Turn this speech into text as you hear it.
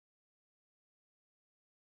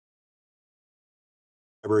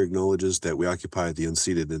Library acknowledges that we occupy the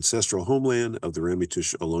unceded ancestral homeland of the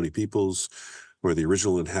Ramaytush Ohlone peoples, who are the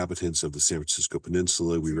original inhabitants of the San Francisco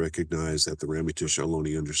Peninsula. We recognize that the Ramaytush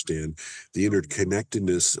Ohlone understand the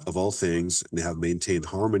interconnectedness of all things and have maintained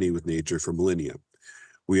harmony with nature for millennia.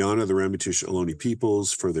 We honor the Ramaytush Ohlone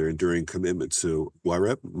peoples for their enduring commitment to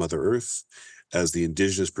Warep, Mother Earth, as the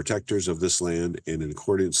indigenous protectors of this land, and in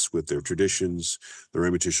accordance with their traditions, the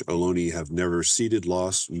Ramaytush Ohlone have never ceded,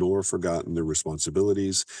 lost, nor forgotten their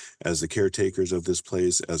responsibilities as the caretakers of this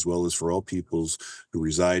place, as well as for all peoples who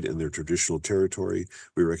reside in their traditional territory.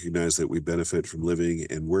 We recognize that we benefit from living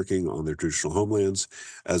and working on their traditional homelands.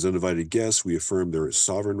 As uninvited guests, we affirm their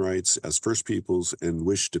sovereign rights as First Peoples and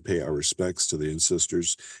wish to pay our respects to the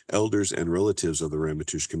ancestors, elders, and relatives of the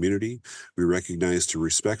Ramaytush community. We recognize to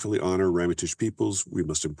respectfully honor Ramaytush peoples, we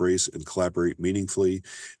must embrace and collaborate meaningfully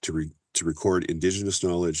to record indigenous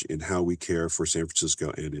knowledge in how we care for San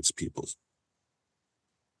Francisco and its peoples.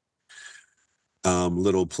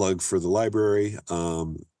 Little plug for the library.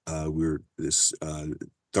 We're this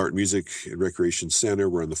Art Music and Recreation Center.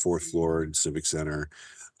 We're on the 4th floor in Civic Center.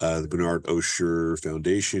 The Bernard Osher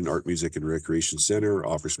Foundation Art, Music, and Recreation Center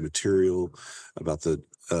offers material about the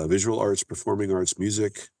visual arts, performing arts,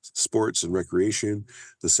 music, sports, and recreation.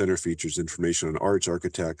 The center features information on arts,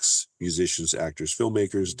 architects, musicians, actors,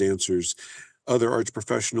 filmmakers, dancers, other arts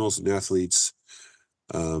professionals, and athletes,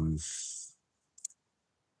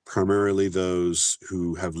 primarily those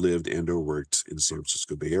who have lived and or worked in the San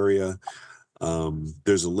Francisco Bay Area.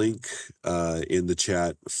 There's a link in the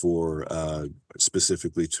chat for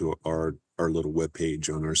specifically to our little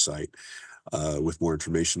webpage on our site with more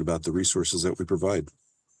information about the resources that we provide.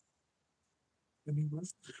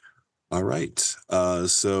 All right.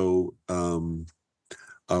 So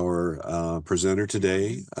our presenter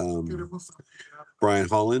today, Brian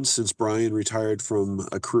Hollins. Since Brian retired from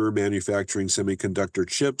a career manufacturing semiconductor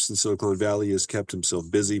chips in Silicon Valley, has kept himself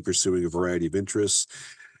busy pursuing a variety of interests,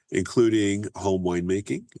 including home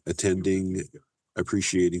winemaking, attending,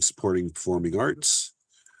 appreciating, supporting performing arts,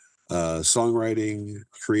 songwriting,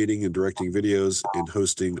 creating and directing videos, and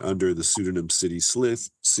hosting under the pseudonym City Sleuth,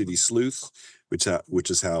 which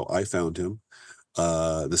is how I found him.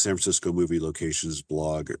 The San Francisco movie locations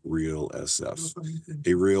blog Real SF,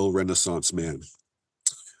 a real Renaissance man.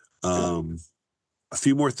 A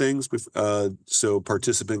few more things. So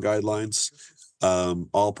participant guidelines.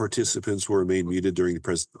 All participants will remain muted during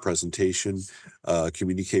the presentation.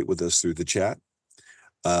 Communicate with us through the chat.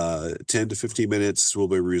 10 to 15 minutes will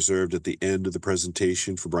be reserved at the end of the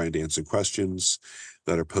presentation for Brian to answer questions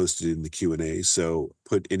that are posted in the Q&A. So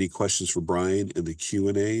put any questions for Brian in the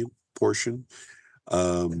Q&A portion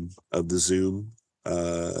of the Zoom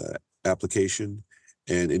application,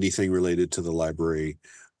 and anything related to the library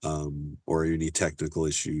or any technical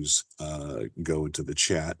issues go into the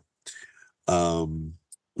chat.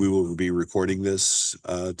 We will be recording this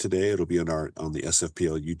today. It'll be on the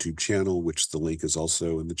SFPL YouTube channel, which the link is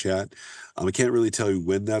also in the chat. I can't really tell you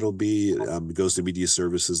when that'll be. It goes to media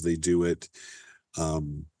services. They do it,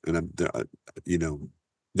 and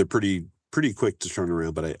they're pretty quick to turn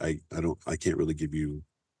around. But I can't really give you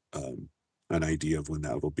an idea of when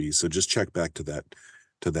that will be. So just check back to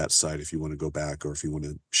that site if you want to go back, or if you want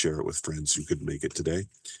to share it with friends who couldn't make it today.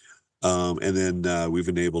 And then we've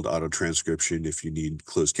enabled auto transcription if you need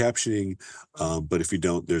closed captioning, but if you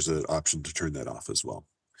don't, there's an option to turn that off as well.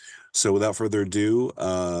 So without further ado,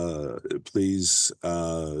 please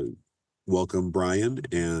welcome Brian,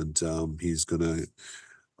 and he's going to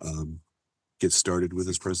get started with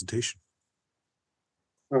his presentation.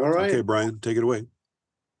 All right. Okay, Brian, take it away.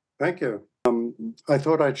 Thank you. I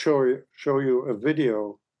thought I'd show you a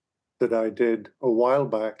video that I did a while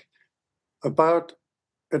back about.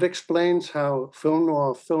 It explains how film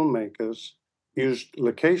noir filmmakers used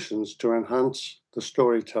locations to enhance the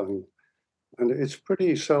storytelling. And it's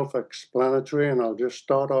pretty self-explanatory, and I'll just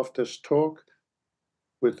start off this talk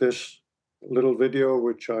with this little video,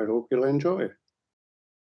 which I hope you'll enjoy.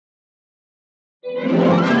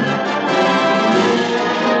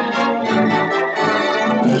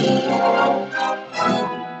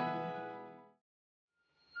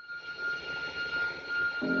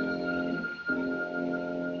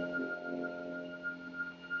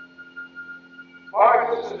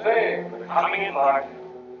 Mark, this is Dave. We're coming in, Mark.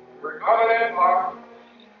 We're coming in, Mark.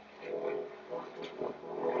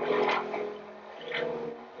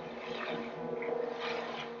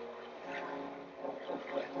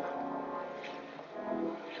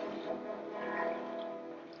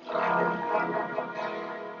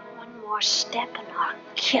 One more step and I'll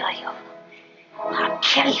kill you. I'll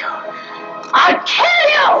kill you. I'll kill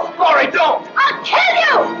you! Laurie, don't! I'll kill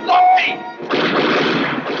you! Laurie!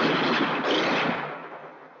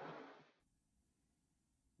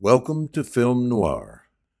 Welcome to Film Noir,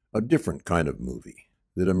 a different kind of movie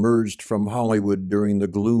that emerged from Hollywood during the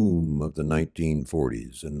gloom of the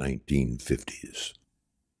 1940s and 1950s.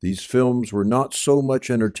 These films were not so much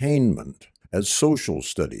entertainment as social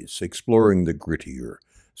studies exploring the grittier,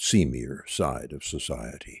 seamier side of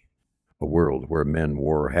society. A world where men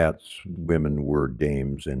wore hats, women were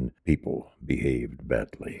dames, and people behaved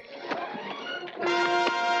badly.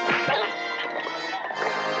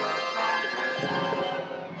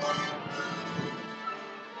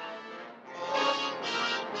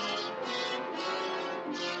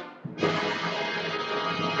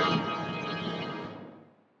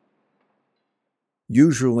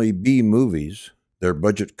 Usually B-movies, their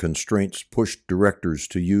budget constraints pushed directors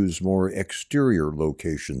to use more exterior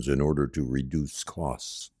locations in order to reduce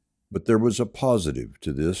costs. But there was a positive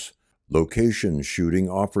to this. Location shooting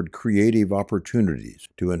offered creative opportunities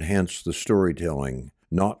to enhance the storytelling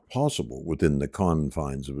not possible within the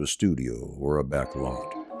confines of a studio or a back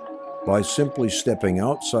lot. By simply stepping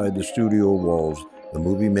outside the studio walls, the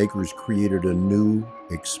movie makers created a new,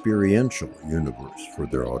 experiential universe for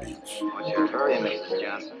their audience. What's your hurry, Mrs.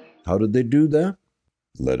 Johnson? How did they do that?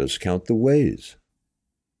 Let us count the ways.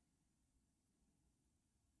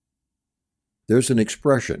 There's an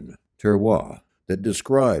expression, terroir, that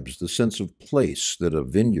describes the sense of place that a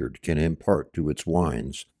vineyard can impart to its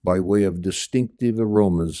wines by way of distinctive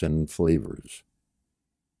aromas and flavors.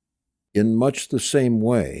 In much the same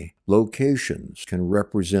way, locations can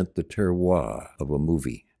represent the terroir of a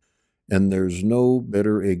movie. And there's no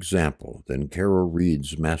better example than Carol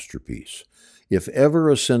Reed's masterpiece. If ever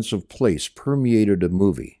a sense of place permeated a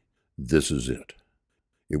movie, this is it.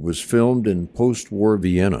 It was filmed in post-war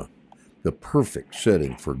Vienna, the perfect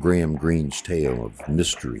setting for Graham Greene's tale of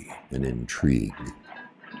mystery and intrigue.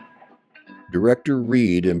 Director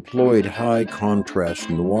Reed employed high-contrast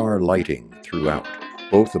noir lighting throughout,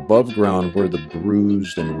 both above ground where the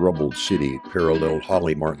bruised and rubbled city paralleled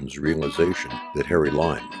Holly Martin's realization that Harry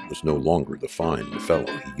Lime was no longer the fine fellow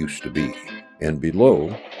he used to be, and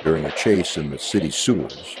below, during a chase in the city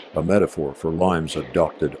sewers, a metaphor for Lime's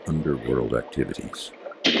adopted underworld activities.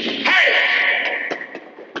 Hey!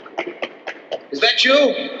 Is that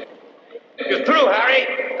you? You're through,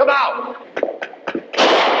 Harry. Come out.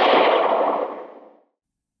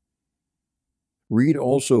 Reed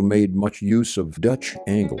also made much use of Dutch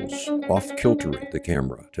angles, off-kiltering the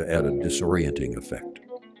camera to add a disorienting effect.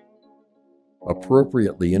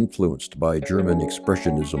 Appropriately influenced by German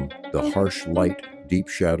Expressionism, the harsh light, deep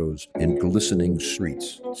shadows, and glistening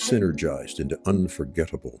streets synergized into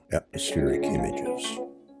unforgettable atmospheric images.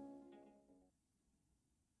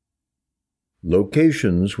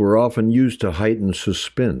 Locations were often used to heighten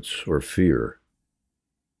suspense or fear.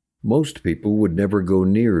 Most people would never go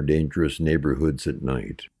near dangerous neighborhoods at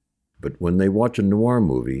night, but when they watch a noir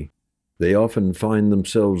movie, they often find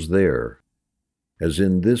themselves there, as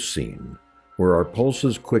in this scene, where our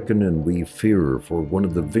pulses quicken and we fear for one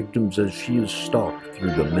of the victims as she is stalked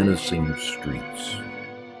through the menacing streets.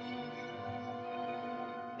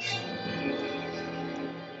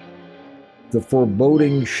 The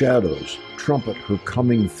foreboding shadows trumpet her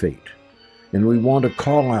coming fate, and we want to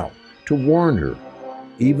call out, to warn her,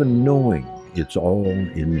 even knowing it's all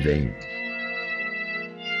in vain.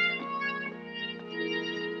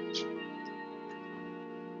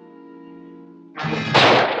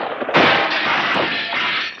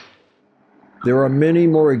 There are many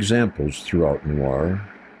more examples throughout noir,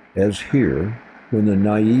 as here, when the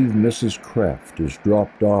naive Mrs. Kraft is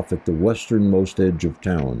dropped off at the westernmost edge of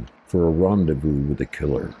town for a rendezvous with a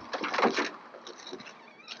killer.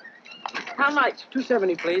 How much?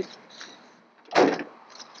 $2.70, please.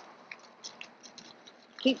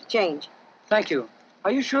 Keep the change. Thank you.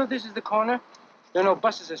 Are you sure this is the corner? There are no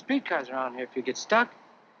buses or streetcars around here if you get stuck.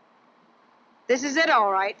 This is it,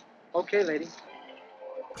 all right. Okay, lady.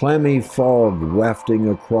 Clammy fog wafting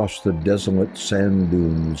across the desolate sand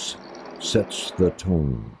dunes sets the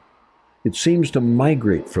tone. It seems to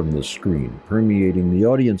migrate from the screen, permeating the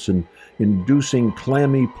audience and inducing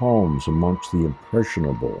clammy palms amongst the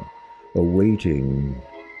impressionable, awaiting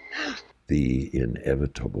the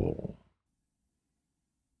inevitable.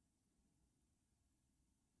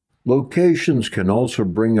 Locations can also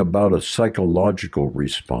bring about a psychological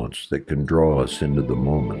response that can draw us into the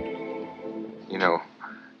moment. You know,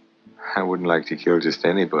 I wouldn't like to kill just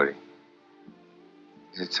anybody.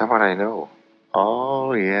 Is it someone I know?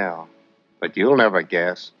 Oh, yeah. But you'll never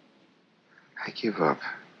guess. I give up.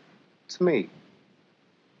 It's me.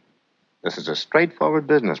 This is a straightforward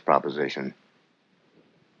business proposition.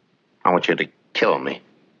 I want you to kill me.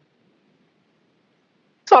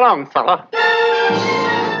 So long, fella.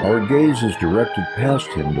 Our gaze is directed past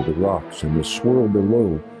him to the rocks and the swirl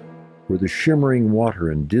below, where the shimmering water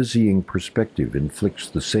and dizzying perspective inflicts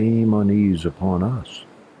the same unease upon us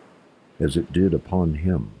as it did upon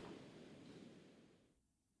him.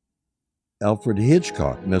 Alfred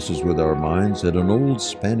Hitchcock messes with our minds at an old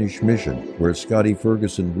Spanish mission where Scotty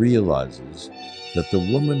Ferguson realizes that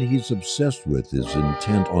the woman he's obsessed with is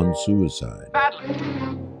intent on suicide.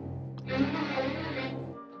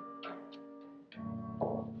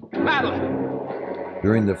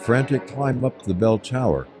 During the frantic climb up the bell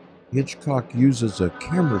tower, Hitchcock uses a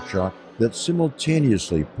camera shot that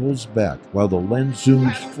simultaneously pulls back while the lens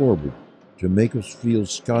zooms forward to make us feel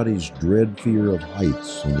Scotty's dread fear of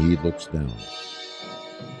heights when he looks down.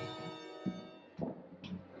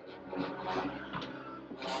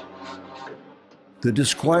 The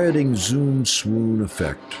disquieting zoom swoon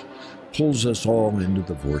effect pulls us all into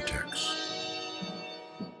the vortex.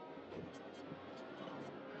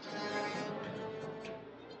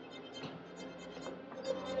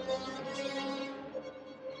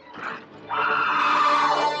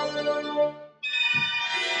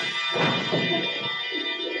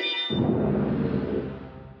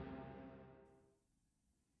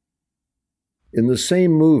 In the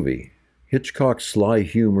same movie, Hitchcock's sly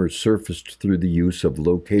humor surfaced through the use of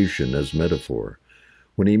location as metaphor,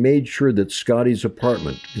 when he made sure that Scotty's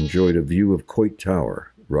apartment enjoyed a view of Coit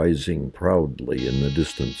Tower rising proudly in the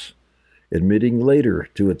distance, admitting later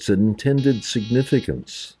to its intended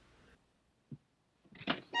significance.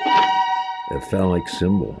 A phallic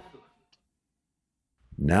symbol.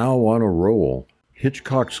 Now on a roll,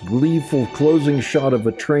 Hitchcock's gleeful closing shot of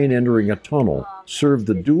a train entering a tunnel served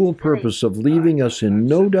the dual purpose of leaving us in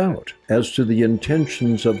no doubt as to the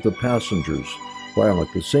intentions of the passengers, while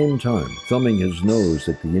at the same time thumbing his nose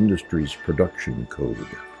at the industry's production code.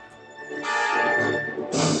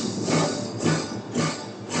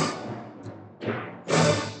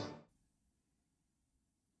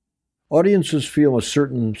 Audiences feel a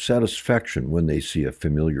certain satisfaction when they see a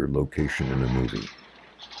familiar location in a movie.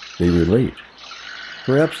 They relate.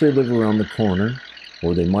 Perhaps they live around the corner,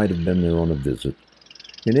 or they might have been there on a visit.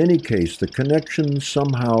 In any case, the connection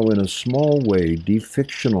somehow in a small way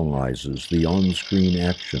defictionalizes the on-screen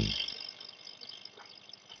action.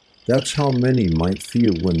 That's how many might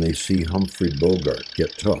feel when they see Humphrey Bogart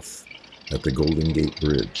get tough at the Golden Gate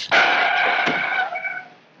Bridge.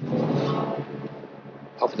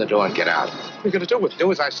 Open the door and get out. What are you going to do?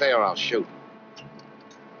 Do as I say or I'll shoot.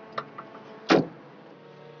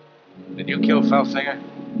 Did you kill Felsinger?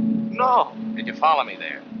 No. Did you follow me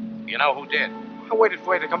there? You know who did? I waited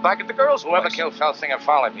for you to come back at the girls' Whoever place. killed Felsinger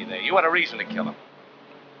followed me there. You had a reason to kill him.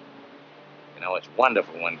 You know, it's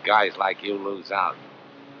wonderful when guys like you lose out.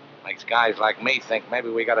 Makes guys like me think maybe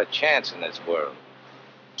we got a chance in this world.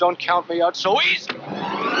 Don't count me out so easy.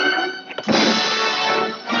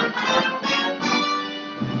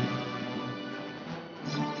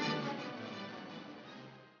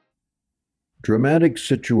 Dramatic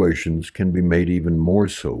situations can be made even more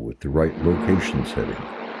so with the right location setting.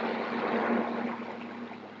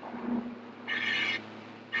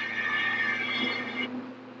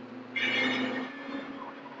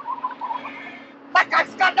 That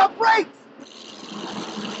guy's got no brakes!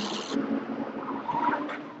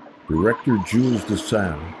 Director Jules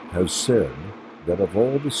Dessalles has said that of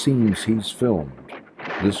all the scenes he's filmed,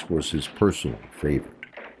 this was his personal favorite.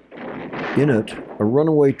 In it, a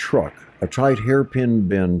runaway truck, a tight hairpin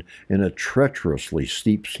bend, and a treacherously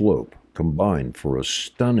steep slope combine for a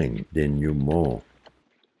stunning denouement.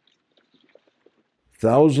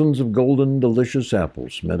 Thousands of golden, delicious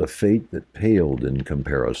apples met a fate that paled in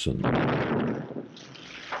comparison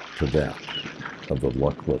to that of the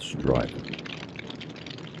luckless driver.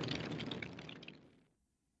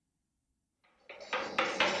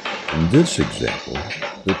 In this example,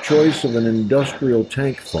 the choice of an industrial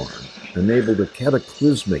tank farm enabled a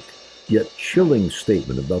cataclysmic yet chilling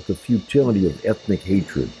statement about the futility of ethnic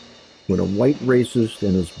hatred when a white racist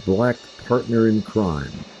and his black partner in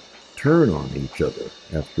crime turn on each other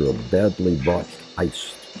after a badly botched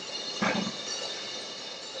heist.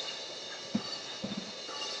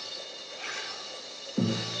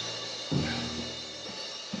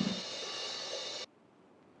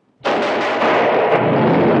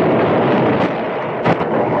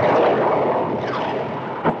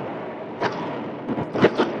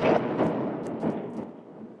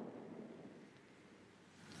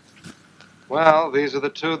 Well, these are the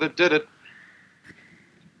two that did it.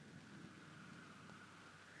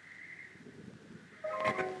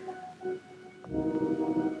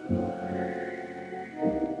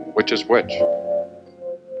 Which is which?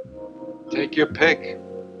 Take your pick.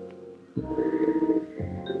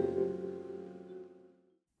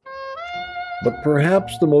 But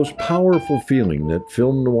perhaps the most powerful feeling that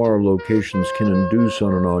film noir locations can induce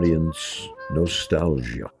on an audience: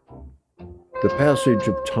 nostalgia. The passage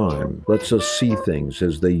of time lets us see things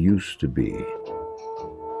as they used to be.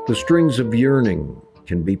 The strings of yearning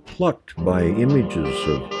can be plucked by images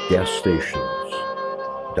of gas stations,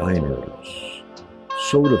 diners,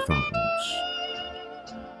 soda fountains,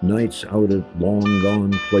 nights out at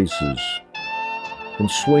long-gone places,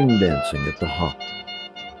 and swing dancing at the Hop.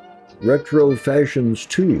 Retro fashions,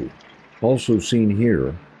 too, also seen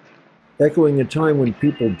here, echoing a time when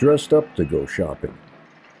people dressed up to go shopping.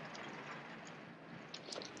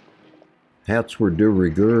 Hats were de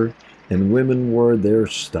rigueur, and women wore their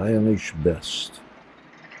stylish best.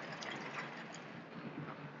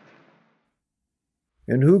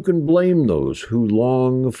 And who can blame those who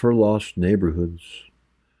long for lost neighborhoods?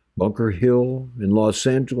 Bunker Hill in Los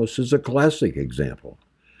Angeles is a classic example.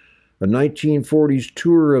 A 1940s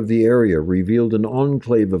tour of the area revealed an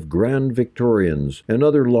enclave of grand Victorians and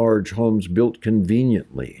other large homes built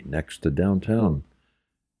conveniently next to downtown.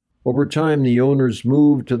 Over time, the owners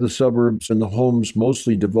moved to the suburbs, and the homes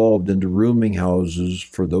mostly devolved into rooming houses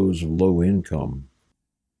for those of low income.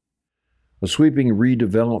 A sweeping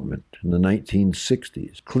redevelopment in the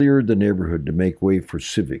 1960s cleared the neighborhood to make way for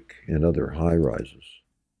Civic and other high-rises.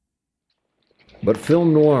 But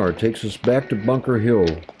film noir takes us back to Bunker Hill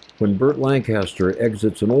when Burt Lancaster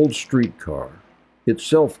exits an old streetcar,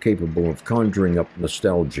 itself capable of conjuring up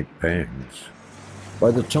nostalgic pangs.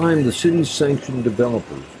 By the time the city's sanctioned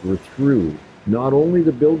developers were through, not only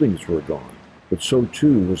the buildings were gone, but so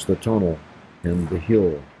too was the tunnel and the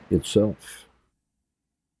hill itself.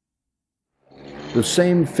 The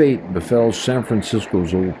same fate befell San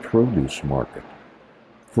Francisco's old produce market.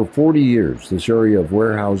 For 40 years, this area of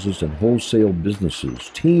warehouses and wholesale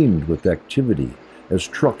businesses teemed with activity as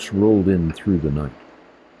trucks rolled in through the night.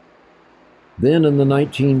 Then in the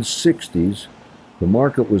 1960s, the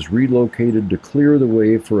market was relocated to clear the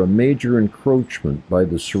way for a major encroachment by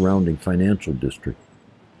the surrounding financial district.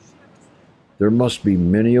 There must be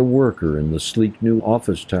many a worker in the sleek new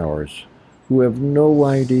office towers who have no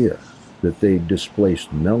idea that they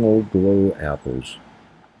displaced mellow glow apples,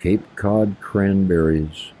 Cape Cod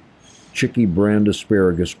cranberries, Chicky brand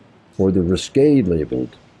asparagus, or the risque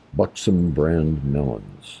labeled Buxom brand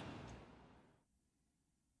melons.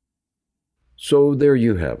 So there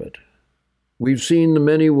you have it. We've seen the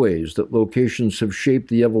many ways that locations have shaped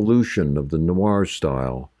the evolution of the noir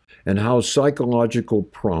style, and how psychological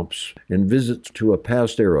prompts and visits to a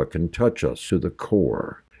past era can touch us to the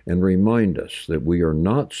core and remind us that we are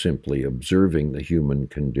not simply observing the human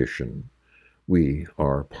condition. We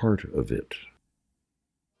are part of it.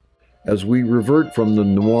 As we revert from the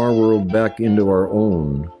noir world back into our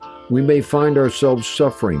own, we may find ourselves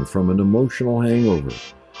suffering from an emotional hangover,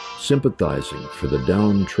 sympathizing for the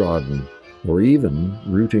downtrodden, or even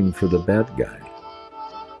rooting for the bad guy.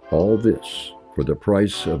 All this for the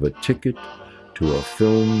price of a ticket to a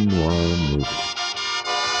film noir movie.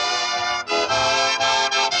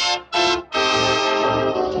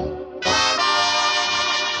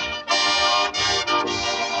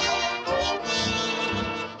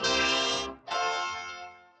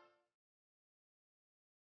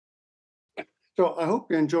 So I hope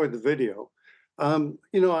you enjoyed the video. I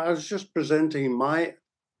was just presenting my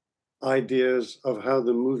ideas of how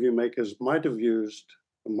the movie makers might have used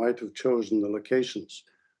or might have chosen the locations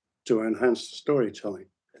to enhance the storytelling.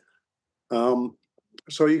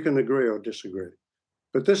 So you can agree or disagree.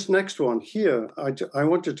 But this next one here, I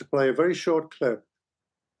wanted to play a very short clip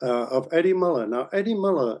of Eddie Muller. Now, Eddie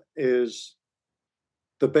Muller is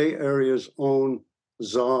the Bay Area's own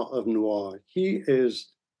czar of noir. He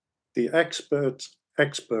is the expert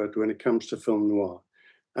when it comes to film noir.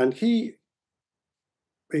 And he's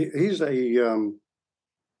a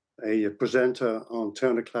presenter on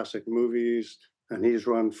Turner Classic Movies, and he's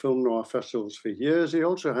run film noir festivals for years. He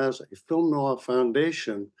also has a film noir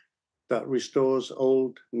foundation that restores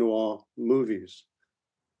old noir movies,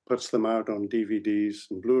 puts them out on DVDs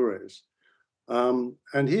and Blu-rays.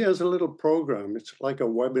 And he has a little program, it's like a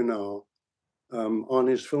webinar on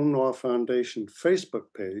his Film Noir Foundation Facebook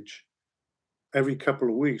page every couple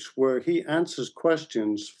of weeks, where he answers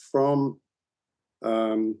questions from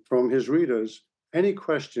his readers, any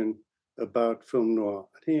question about film noir,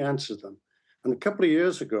 and he answers them. And a couple of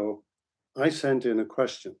years ago, I sent in a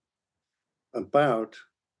question about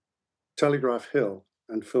Telegraph Hill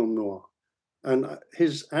and film noir. And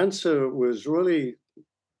his answer was really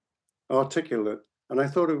articulate, and I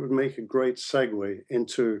thought it would make a great segue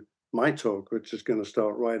into my talk, which is going to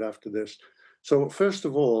start right after this. So first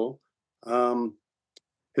of all,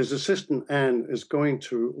 his assistant Anne is going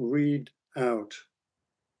to read out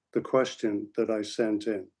the question that I sent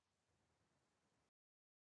in.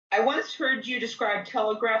 I once heard you describe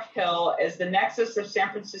Telegraph Hill as the nexus of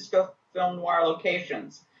San Francisco film noir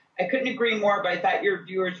locations. I couldn't agree more, but I thought your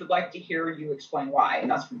viewers would like to hear you explain why.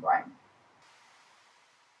 And that's from Brian.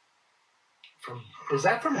 Is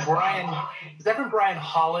that from Brian? Is that from Brian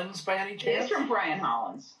Hollins by any chance? It's from Brian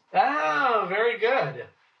Hollins. Oh, very good.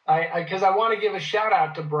 Because I want to give a shout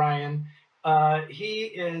out to Brian. He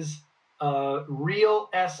is realsf.com.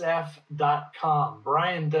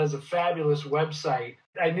 Brian does a fabulous website.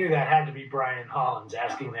 I knew that had to be Brian Hollins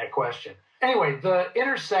asking that question. Anyway, the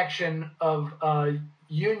intersection of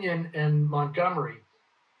Union and Montgomery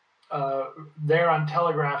there on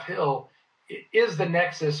Telegraph Hill is the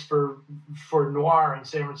nexus for noir in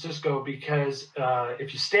San Francisco, because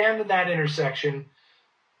if you stand in that intersection,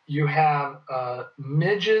 you have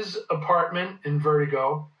Midge's apartment in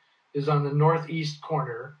Vertigo is on the northeast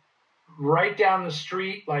corner. Right down the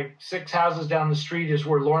street, like 6 houses down the street, is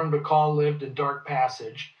where Lauren Bacall lived in Dark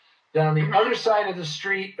Passage. Then on the other side of the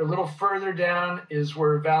street, a little further down, is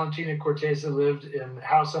where Valentina Cortese lived in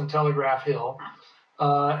House on Telegraph Hill.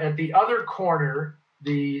 At the other corner,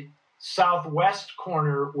 the southwest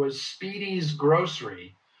corner, was Speedy's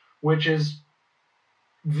Grocery, which is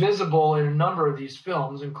visible in a number of these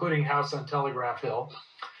films, including House on Telegraph Hill.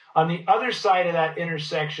 On the other side of that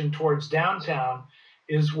intersection towards downtown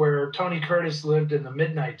is where Tony Curtis lived in The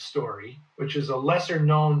Midnight Story, which is a lesser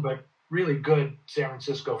known but really good San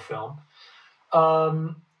Francisco film.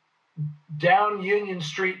 Down Union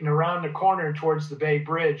Street and around the corner towards the Bay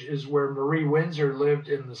Bridge is where Marie Windsor lived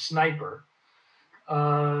in The Sniper.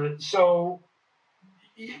 So,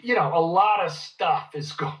 you know, a lot of stuff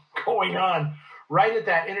is going on right at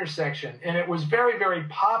that intersection. And it was very, very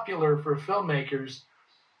popular for filmmakers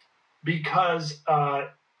because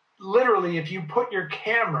literally, if you put your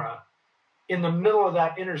camera in the middle of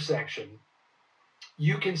that intersection,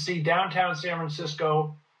 you can see downtown San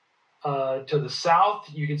Francisco to the south.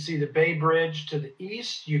 You can see the Bay Bridge to the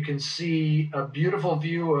east. You can see a beautiful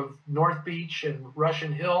view of North Beach and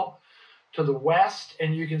Russian Hill to the west.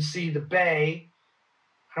 And you can see the Bay.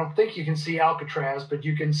 I don't think you can see Alcatraz, but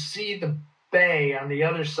you can see the Bay on the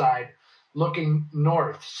other side looking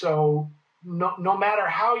north. So no matter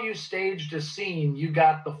how you staged a scene, you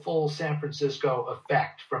got the full San Francisco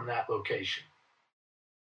effect from that location.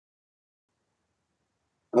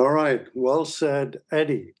 All right, well said,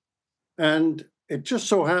 Eddie. And it just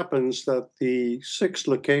so happens that the 6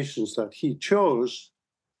 locations that he chose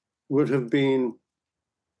would have been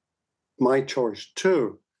my choice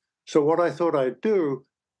too. So what I thought I'd do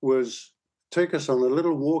was take us on a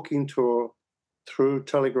little walking tour through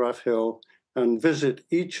Telegraph Hill and visit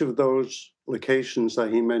each of those locations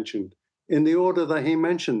that he mentioned in the order that he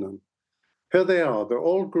mentioned them. Here they are. They're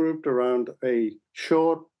all grouped around a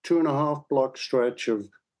short 2.5 block stretch of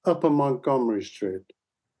Upper Montgomery Street.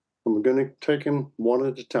 And we're going to take them one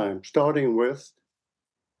at a time, starting with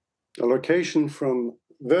a location from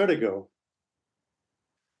Vertigo.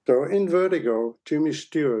 So in Vertigo, Jimmy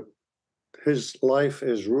Stewart, his life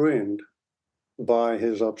is ruined by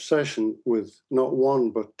his obsession with not one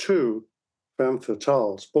but 2 femme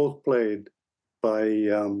fatales, both played by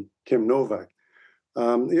Kim Novak.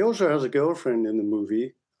 He also has a girlfriend in the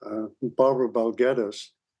movie, Barbara Balgeddas,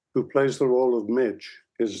 who plays the role of Midge,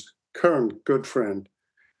 his current good friend.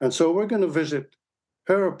 And so we're going to visit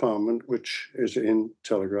her apartment, which is in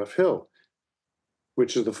Telegraph Hill,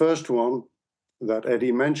 which is the first one that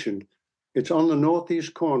Eddie mentioned. It's on the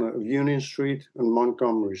northeast corner of Union Street and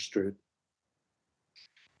Montgomery Street.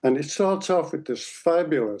 And it starts off with this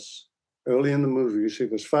fabulous, early in the movie, you see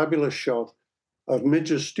this fabulous shot of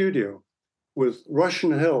Midge's studio with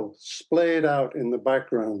Russian Hill splayed out in the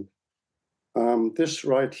background. This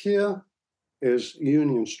right here is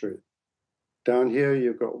Union Street. Down here,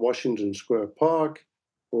 you've got Washington Square Park.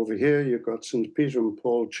 Over here, you've got St. Peter and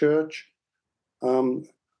Paul Church.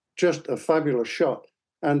 Just a fabulous shot.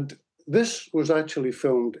 And this was actually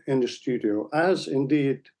filmed in the studio, as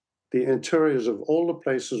indeed the interiors of all the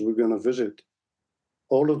places we're going to visit.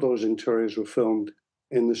 All of those interiors were filmed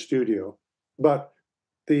in the studio. But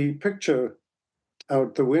the picture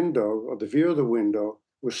out the window, or the view of the window,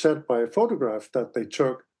 was set by a photograph that they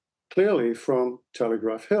took clearly from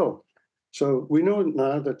Telegraph Hill. So we know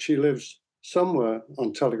now that she lives somewhere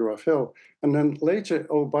on Telegraph Hill. And then later,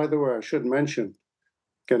 oh, by the way, I should mention,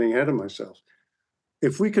 getting ahead of myself,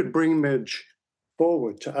 if we could bring Midge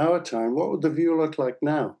forward to our time, what would the view look like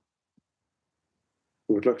now?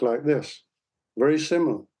 It would look like this, very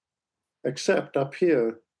similar, except up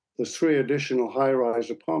here, the 3 additional high-rise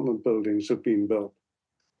apartment buildings have been built.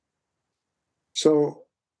 So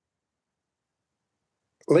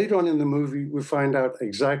Later on in the movie, we find out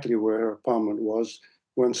exactly where her apartment was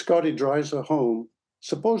when Scotty drives her home,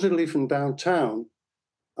 supposedly from downtown,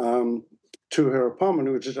 to her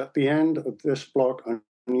apartment, which is at the end of this block on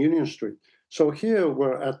Union Street. So here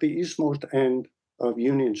we're at the eastmost end of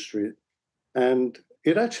Union Street, and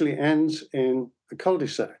it actually ends in a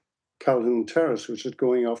cul-de-sac, Calhoun Terrace, which is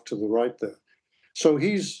going off to the right there. So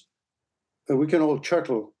we can all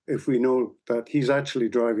chuckle if we know that he's actually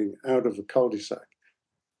driving out of the cul-de-sac.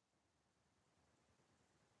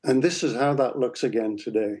 And this is how that looks again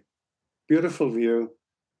today. Beautiful view.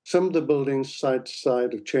 Some of the buildings side to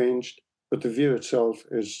side have changed, but the view itself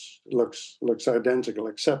looks identical,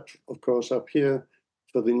 except, of course, up here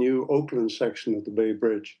for the new Oakland section of the Bay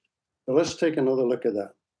Bridge. But let's take another look at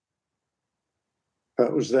that.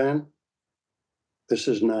 That was then. This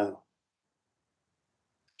is now.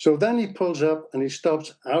 So then he pulls up and he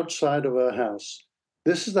stops outside of her house.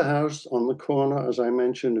 This is the house on the corner, as I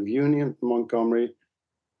mentioned, of Union and Montgomery,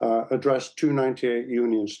 address 298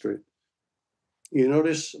 Union Street. You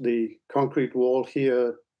notice the concrete wall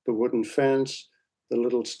here, the wooden fence, the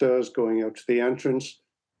little stairs going up to the entrance.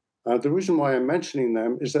 The reason why I'm mentioning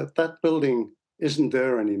them is that that building isn't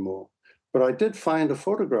there anymore. But I did find a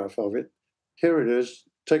photograph of it. Here it is,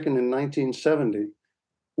 taken in 1970,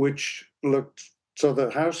 which looked, so the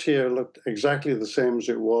house here looked exactly the same as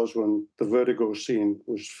it was when the Vertigo scene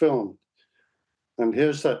was filmed. And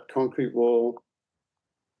here's that concrete wall,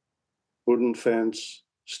 wooden fence,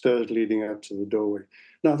 stairs leading up to the doorway.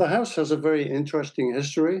 Now, the house has a very interesting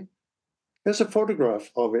history. Here's a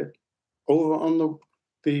photograph of it over on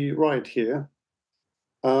the right here.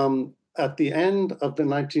 At the end of the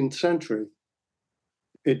 19th century,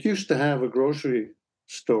 it used to have a grocery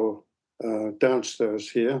store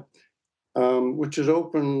downstairs here, which is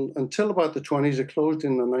open until about the 20s. It closed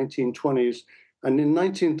in the 1920s. And in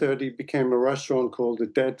 1930, it became a restaurant called the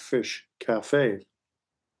Dead Fish Cafe.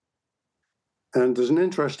 And there's an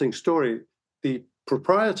interesting story. The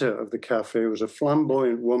proprietor of the cafe was a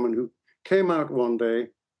flamboyant woman who came out one day,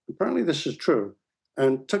 apparently this is true,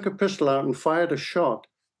 and took a pistol out and fired a shot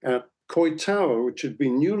at Coit Tower, which had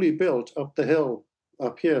been newly built up the hill,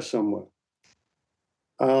 up here somewhere.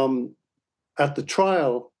 At the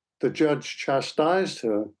trial, the judge chastised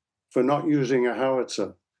her for not using a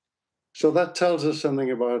howitzer. So that tells us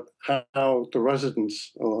something about how the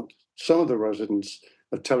residents, or some of the residents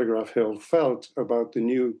of Telegraph Hill, felt about the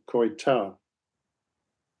new Coit Tower.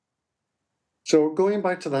 So going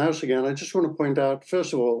back to the house again, I just want to point out,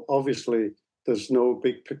 first of all, obviously, there's no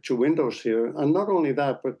big picture windows here. And not only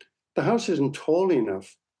that, but the house isn't tall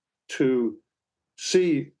enough to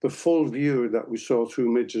see the full view that we saw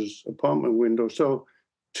through Midge's apartment window. So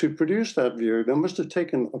to produce that view, they must have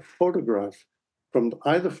taken a photograph from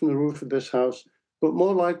either from the roof of this house, but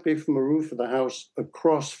more likely from the roof of the house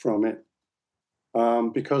across from it,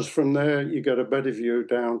 because from there you get a better view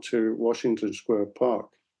down to Washington Square Park.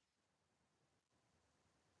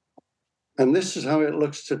 And this is how it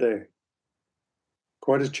looks today.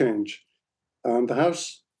 Quite a change. The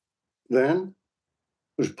house then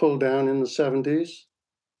was pulled down in the 70s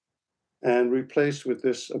and replaced with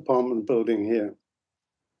this apartment building here.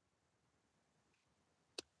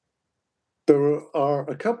 There are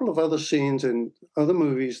a couple of other scenes in other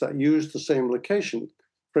movies that use the same location.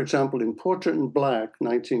 For example, in Portrait in Black,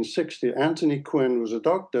 1960, Anthony Quinn was a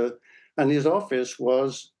doctor, and his office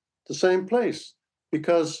was the same place,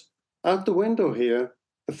 because out the window here,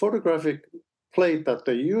 the photographic plate that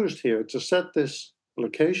they used here to set this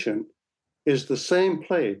location is the same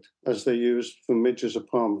plate as they used for Midge's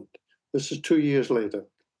apartment. This is 2 years later.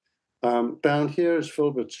 Down here is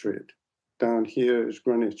Filbert Street. Down here is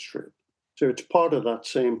Greenwich Street. So it's part of that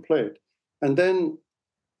same plate. And then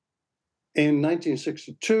in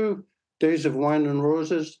 1962, Days of Wine and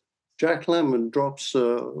Roses, Jack Lemmon drops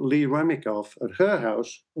Lee Remick off at her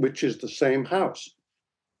house, which is the same house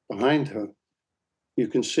behind her. You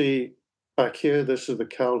can see back here, this is the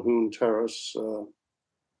Calhoun Terrace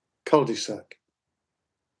cul-de-sac.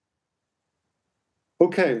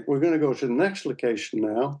 Okay, we're going to go to the next location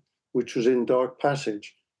now, which was in Dark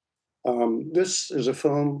Passage. This is a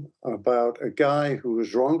film about a guy who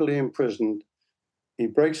was wrongly imprisoned. He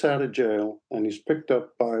breaks out of jail and he's picked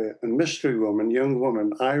up by a mystery woman, young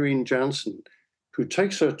woman, Irene Jansen, who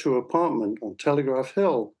takes her to an apartment on Telegraph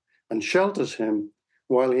Hill and shelters him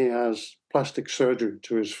while he has plastic surgery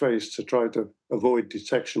to his face to try to avoid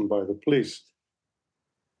detection by the police.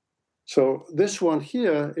 So this one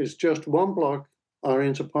here is just one block.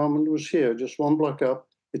 Irene's apartment was here, just one block up.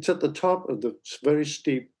 It's at the top of the very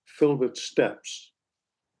steep Filbert steps.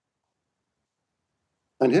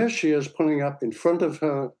 And here she is pulling up in front of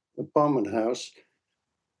her apartment house.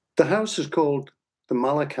 The house is called the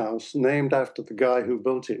Malak House, named after the guy who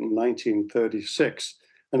built it in 1936.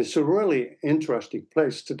 And it's a really interesting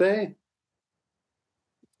place. Today,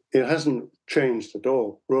 it hasn't changed at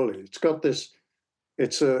all, really. It's got this,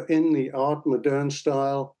 it's in the Art Moderne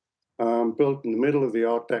style, built in the middle of the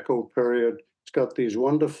Art Deco period. It's got these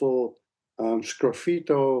wonderful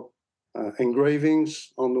sgraffito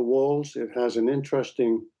engravings on the walls. It has an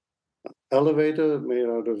interesting elevator made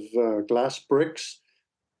out of glass bricks.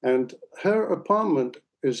 And her apartment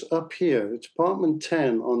is up here. It's apartment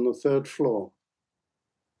 10 on the 3rd floor,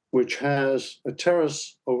 which has a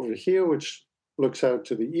terrace over here, which looks out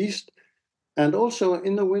to the east. And also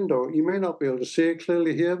in the window, you may not be able to see it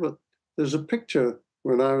clearly here, but there's a picture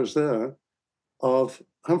when I was there of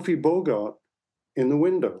Humphrey Bogart in the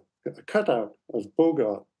window, a cutout of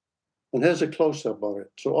Bogart. And here's a close-up of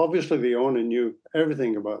it. So obviously the owner knew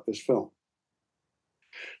everything about this film.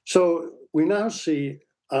 So we now see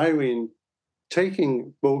Irene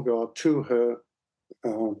taking Bogart to her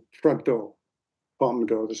front door, apartment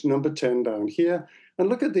door. There's number 10 down here. And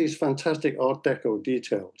look at these fantastic Art Deco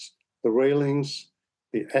details. The railings,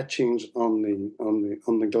 the etchings on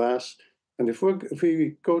the glass. And if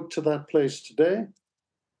we go to that place today,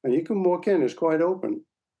 and you can walk in, it's quite open.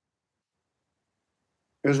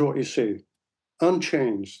 Here's what you see.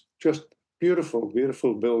 Unchanged, just beautiful,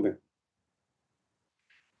 beautiful building.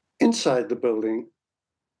 Inside the building,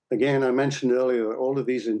 again, I mentioned earlier that all of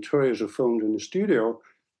these interiors are filmed in the studio.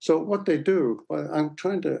 So what they do, I'm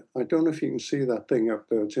trying to, I don't know if you can see that thing up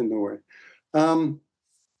there, it's in the way.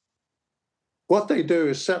 What they do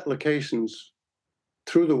is set locations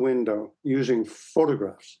through the window using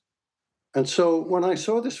photographs. And so when I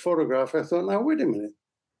saw this photograph, I thought, now, wait a minute,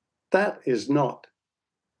 that is not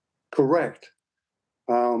correct.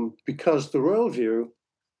 Because the real view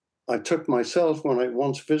I took myself when I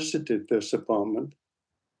once visited this apartment,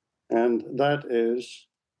 and that is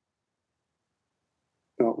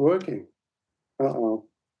not working. Uh-oh.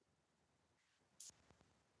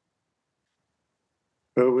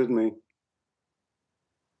 Bear with me.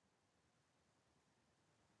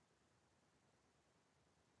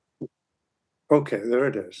 Okay, there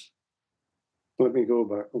it is. Let me go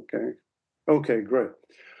back. Okay. Okay, great.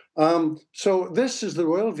 So this is the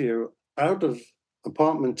real view out of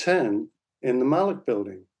apartment 10 in the Malak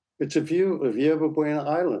building. It's a view of Yerba Buena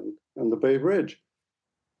Island and the Bay Bridge.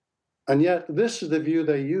 And yet this is the view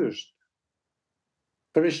they used.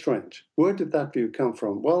 Very strange. Where did that view come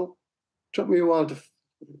from? Well, it took me a while to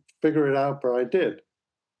figure it out, but I did.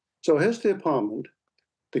 So here's the apartment.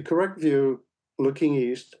 The correct view looking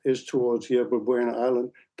east is towards Yerba Buena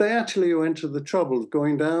Island. They actually went to the trouble of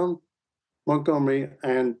going down Montgomery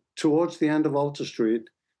and towards the end of Alta Street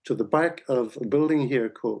to the back of a building here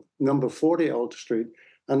called number 40 Alta Street.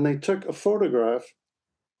 And they took a photograph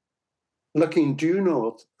looking due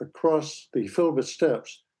north across the Filbert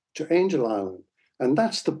Steps to Angel Island. And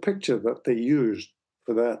that's the picture that they used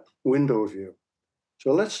for that window view.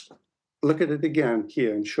 So let's look at it again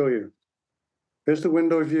here and show you. Here's the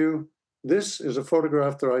window view. This is a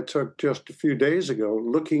photograph that I took just a few days ago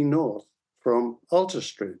looking north from Alta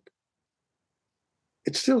Street.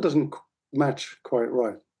 It still doesn't match quite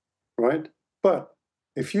right? But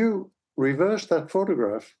if you reverse that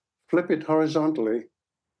photograph, flip it horizontally,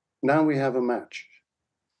 now we have a match.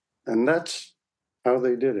 And that's how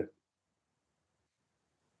they did it.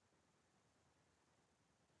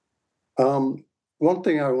 One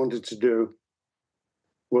thing I wanted to do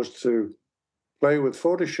was to play with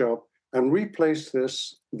Photoshop and replace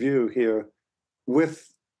this view here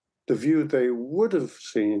with the view they would have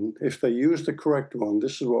seen if they used the correct one.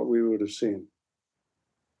 This is what we would have seen.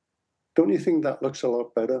 Don't you think that looks a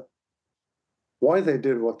lot better? Why they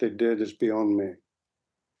did what they did is beyond me.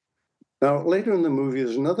 Now, later in the movie,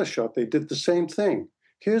 there's another shot. They did the same thing.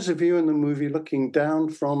 Here's a view in the movie looking down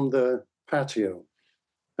from the patio.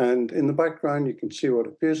 And in the background, you can see what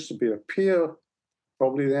appears to be a pier,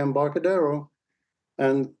 probably the Embarcadero.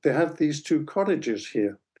 And they have these two cottages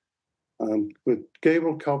here with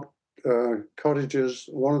gable cottages.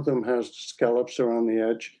 One of them has scallops around the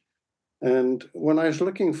edge. And when I was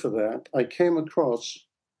looking for that, I came across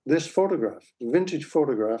this photograph, vintage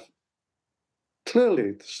photograph,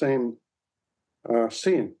 clearly the same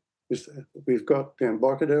scene. We've got the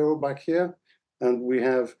Embarcadero back here, and we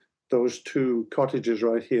have those two cottages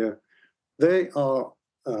right here. They are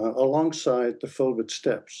alongside the Filbert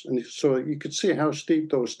Steps. And so you could see how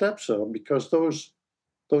steep those steps are because those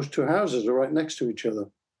two houses are right next to each other.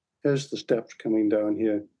 Here's the steps coming down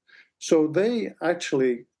here. So they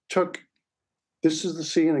actually took, this is the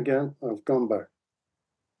scene again, I've gone back.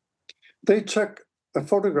 They took a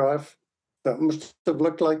photograph that must have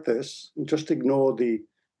looked like this. Just ignore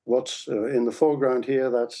what's in the foreground here.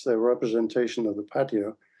 That's the representation of the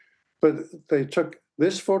patio. But they took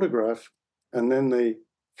this photograph and then they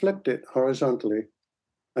flipped it horizontally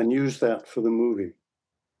and used that for the movie.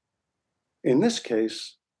 In this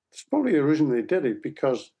case, it's probably originally did it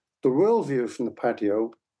because the world view from the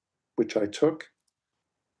patio, which I took,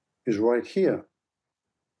 is right here.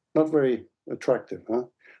 Not very attractive, huh?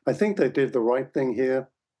 I think they did the right thing here,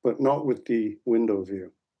 but not with the window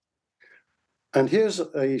view. And here's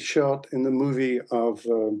a shot in the movie of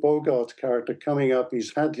Bogart's character coming up.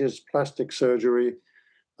 He's had his plastic surgery,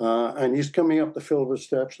 and he's coming up the Filbert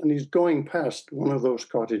steps, and he's going past one of those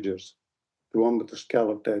cottages, the one with the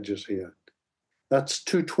scalloped edges here. That's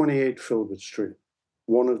 228 Filbert Street,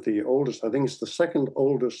 one of the oldest, I think it's the second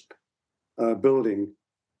oldest building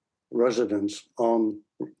residence on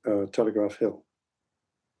Telegraph Hill.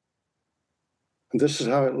 And this is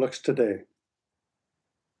how it looks today.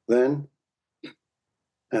 Then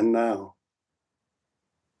and now.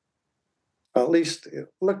 At least it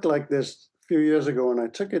looked like this a few years ago when I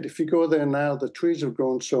took it. If you go there now, the trees have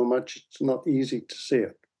grown so much, it's not easy to see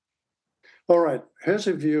it. All right, here's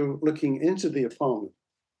a view looking into the apartment.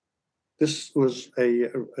 This was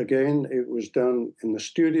again, it was done in the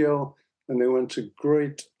studio, and they went to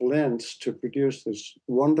great lengths to produce this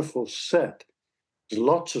wonderful set. There's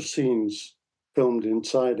lots of scenes filmed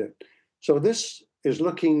inside it. So this is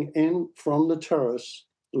looking in from the terrace,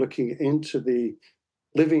 looking into the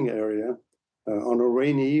living area on a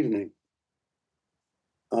rainy evening.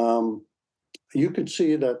 You could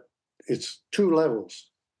see that it's 2 levels.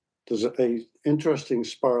 There's an interesting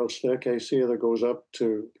spiral staircase here that goes up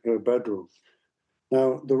to her bedroom.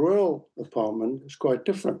 Now, the royal apartment is quite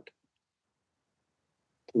different.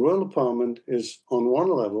 The royal apartment is on 1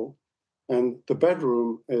 level, and the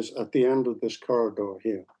bedroom is at the end of this corridor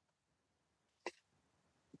here.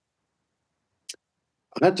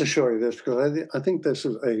 I had to show you this because I think this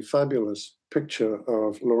is a fabulous picture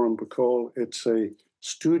of Lauren Bacall. It's a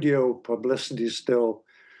studio publicity still.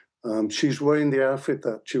 She's wearing the outfit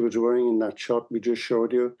that she was wearing in that shot we just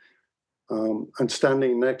showed you. And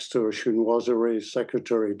standing next to her, Chinoiseries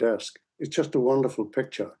secretary desk. It's just a wonderful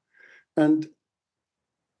picture. And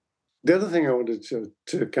the other thing I wanted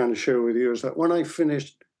to kind of share with you is that when I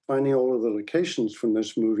finished finding all of the locations from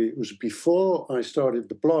this movie, it was before I started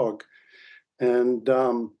the blog. And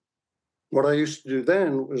what I used to do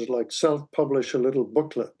then was like self-publish a little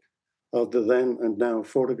booklet of the then and now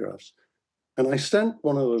photographs. And I sent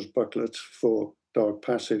one of those booklets for Dark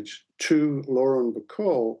Passage to Lauren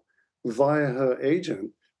Bacall via her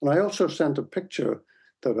agent. And I also sent a picture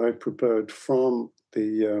that I prepared from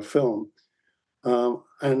the film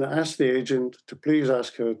and asked the agent to please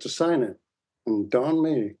ask her to sign it. And darn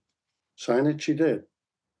me, sign it she did.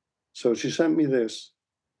 So she sent me this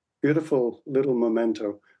beautiful little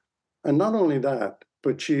memento. And not only that,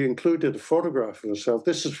 but she included a photograph of herself.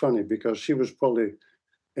 This is funny because she was probably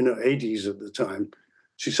in her 80s at the time.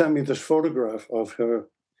 She sent me this photograph of her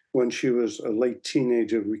when she was a late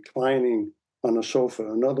teenager reclining on a sofa,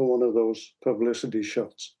 another one of those publicity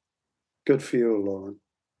shots. Good for you, Lauren.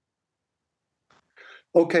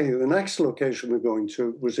 Okay, the next location we're going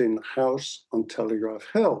to was in House on Telegraph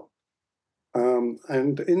Hill.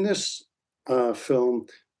 And in this film,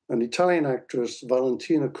 an Italian actress,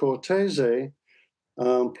 Valentina Cortese,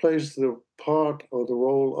 plays the part or the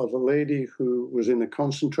role of a lady who was in a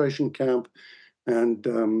concentration camp. And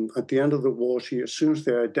at the end of the war, she assumes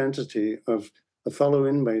the identity of a fellow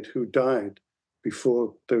inmate who died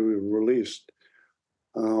before they were released.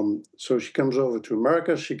 So she comes over to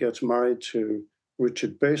America. She gets married to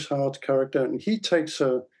Richard Basehart's character, and he takes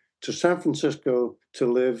her to San Francisco to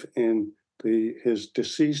live in his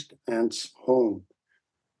deceased aunt's home,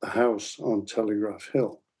 the house on Telegraph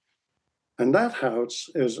Hill. And that house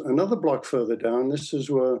is another block further down. This is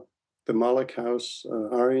where the Malik house,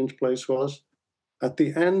 Arian's place was. At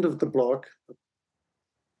the end of the block,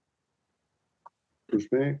 at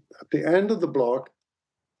the end of the block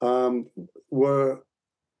where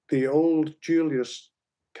the old Julius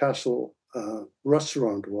Castle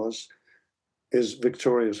restaurant is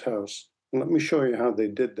Victoria's house. And let me show you how they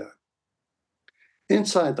did that.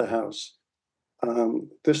 Inside the house,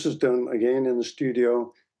 this is done again in the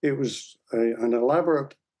studio. It was an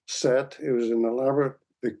elaborate set. It was an elaborate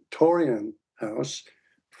Victorian house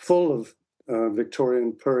full of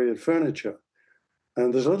Victorian period furniture.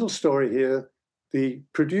 And there's a little story here. The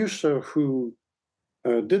producer who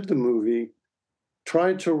did the movie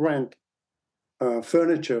tried to rent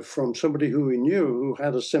furniture from somebody who he knew who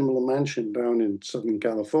had a similar mansion down in Southern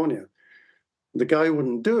California. The guy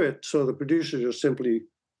wouldn't do it, so the producer just simply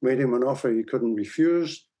made him an offer he couldn't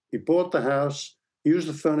refuse. He bought the house, used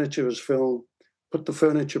the furniture as film, put the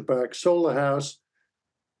furniture back, sold the house,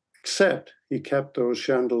 except he kept those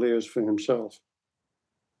chandeliers for himself.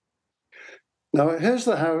 Now, here's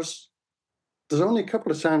the house. There's only a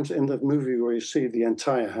couple of times in the movie where you see the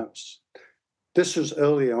entire house. This was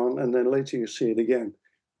early on, and then later you see it again.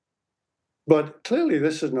 But clearly,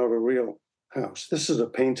 this is not a real house. This is a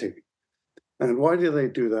painting. And why do they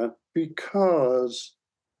do that? Because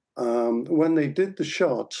when they did the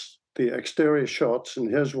shots, the exterior shots, and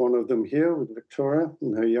here's one of them here with Victoria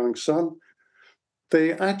and her young son,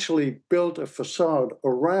 they actually built a facade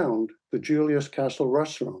around the Julius Castle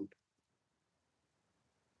restaurant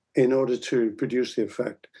in order to produce the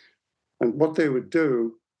effect. And what they would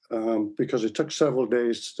do, because it took several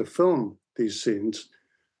days to film these scenes,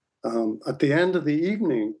 at the end of the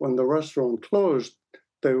evening, when the restaurant closed,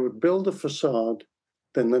 they would build a facade.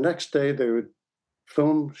 Then the next day, they would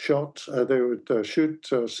film shots, they would shoot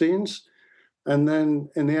scenes. And then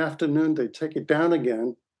in the afternoon, they'd take it down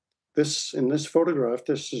again. In this photograph,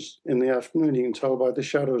 this is in the afternoon, you can tell by the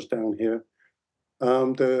shadows down here.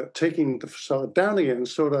 They're taking the facade down again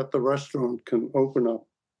so that the restaurant can open up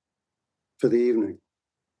for the evening.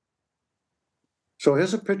 So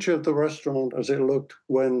here's a picture of the restaurant as it looked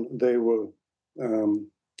when they were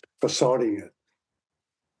facading it.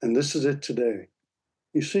 And this is it today.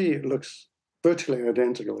 You see, it looks virtually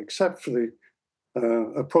identical, except for the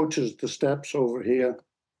approaches, the steps over here.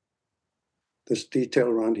 This detail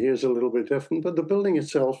around here is a little bit different, but the building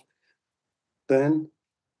itself then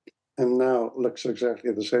and now looks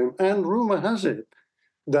exactly the same. And rumor has it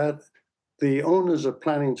that the owners are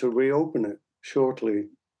planning to reopen it shortly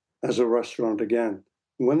as a restaurant again.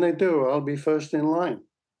 When they do, I'll be first in line.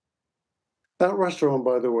 That restaurant,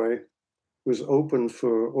 by the way, was open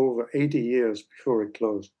for over 80 years before it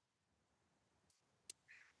closed.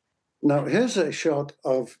 Now, here's a shot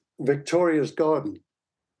of Victoria's garden.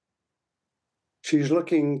 She's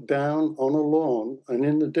looking down on a lawn, and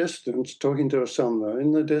in the distance, talking to her son there,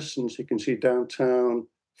 in the distance, you can see downtown,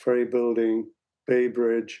 Ferry Building, Bay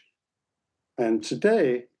Bridge. And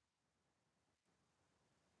today,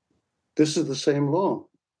 this is the same lawn.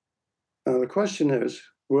 Now, the question is,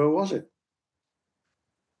 where was it?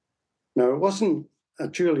 Now, it wasn't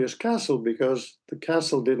at Julius Castle because the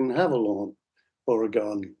castle didn't have a lawn or a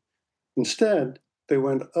garden. Instead, they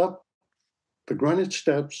went up the granite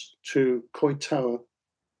steps to Coit Tower,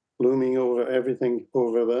 looming over everything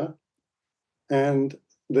over there. And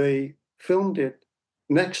they filmed it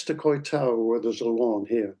next to Coit Tower, where there's a lawn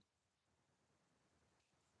here.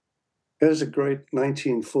 Here's a great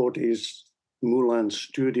 1940s Moulin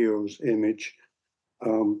Studios image.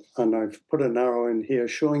 And I've put an arrow in here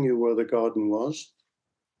showing you where the garden was.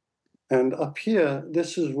 And up here,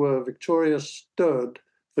 this is where Victoria stood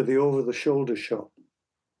for the over-the-shoulder shot.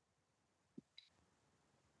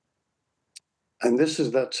 And this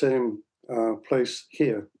is that same place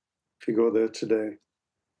here, if you go there today.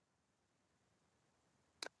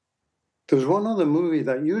 There's one other movie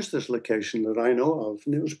that used this location that I know of,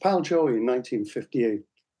 and it was Pal Joey in 1958.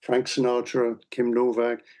 Frank Sinatra, Kim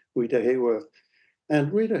Novak, Rita Hayworth.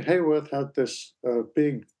 And Rita Hayworth had this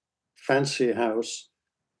big, fancy house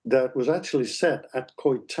that was actually set at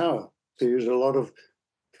Coit Tower. They used a lot of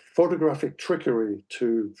photographic trickery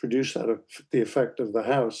to produce the effect of the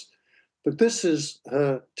house. But this is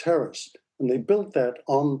her terrace, and they built that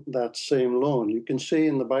on that same lawn. You can see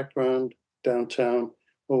in the background, downtown,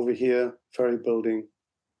 over here, Ferry Building,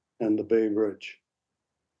 and the Bay Bridge.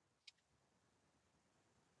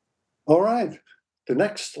 All right, the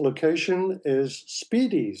next location is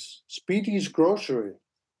Speedy's Grocery,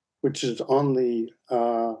 which is on the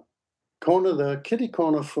corner there, kitty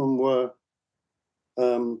corner from where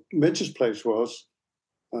Midge's place was,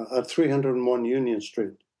 at 301 Union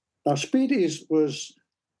Street. Now, Speedy's was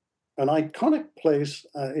an iconic place,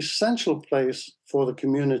 essential place for the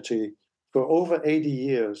community for over 80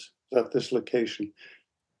 years at this location.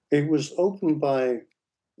 It was opened by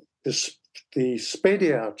the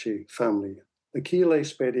Spediacci family, Achille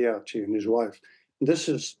Spediacci and his wife. And this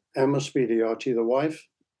is Emma Spediacci, the wife,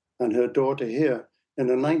 and her daughter here in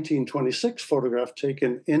a 1926 photograph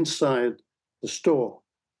taken inside the store,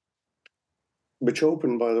 which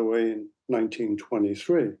opened, by the way, in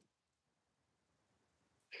 1923.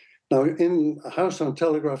 Now, in a house on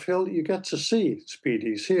Telegraph Hill, you get to see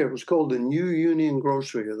Speedy's here. It was called the New Union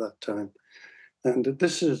Grocery at that time. And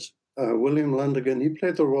this is William Lundigan. He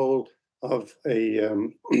played the role of a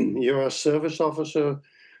U.S. service officer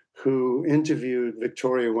who interviewed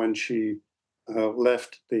Victoria when she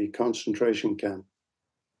left the concentration camp.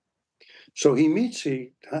 So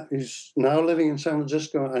he's now living in San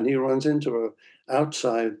Francisco, and he runs into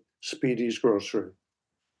outside Speedy's grocery.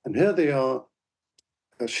 And here they are.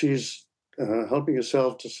 She's helping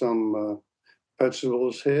herself to some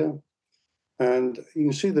vegetables here. And you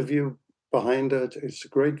can see the view behind it. It's a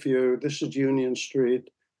great view. This is Union Street.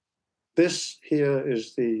 This here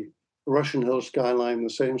is the Russian Hill skyline, the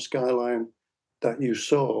same skyline that you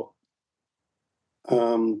saw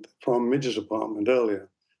from Midge's apartment earlier.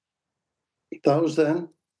 That was then.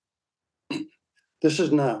 This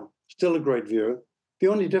is now. Still a great view. The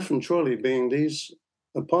only difference really being these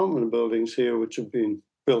apartment buildings here, which have been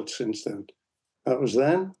built since then. That was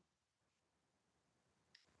then.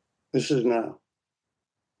 This is now.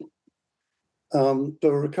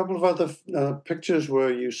 There are a couple of other pictures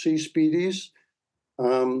where you see Speedies.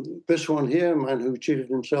 This one here, Man Who Cheated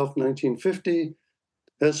Himself, 1950.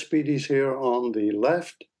 There's Speedies here on the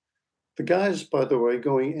left. The guys, by the way,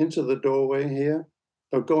 going into the doorway here,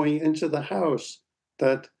 are going into the house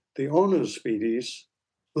that the owner of Speedies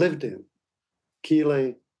lived in,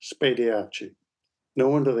 Chile Spediacci. No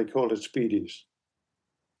wonder they called it Speedies.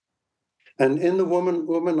 And in the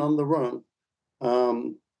woman on the run,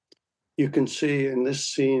 you can see in this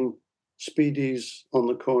scene Speedies on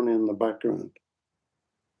the corner in the background.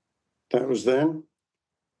 That was then,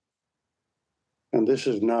 and this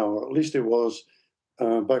is now, or at least it was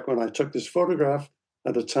back when I took this photograph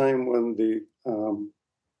at a time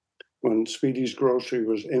when Speedy's grocery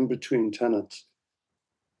was in between tenants.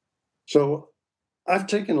 So I've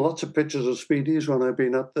taken lots of pictures of Speedy's when I've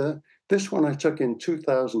been up there. This one I took in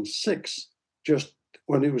 2006, just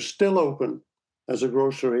when it was still open as a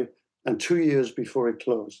grocery and 2 years before it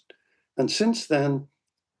closed. And since then,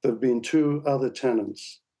 there have been two other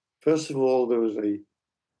tenants. First of all, there was a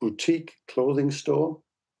boutique clothing store.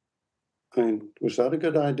 And was that a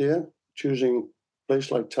good idea, choosing a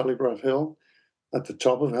place like Telegraph Hill at the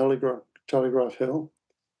top of Telegraph Hill?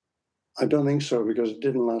 I don't think so, because it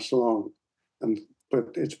didn't last long.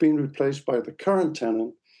 But it's been replaced by the current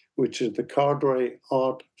tenant, which is the Cadre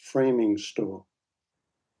Art Framing Store.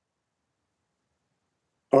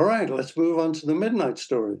 All right, let's move on to the midnight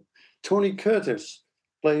story. Tony Curtis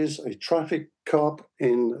plays a traffic cop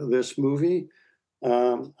in this movie,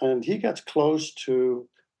 and he gets close to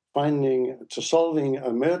solving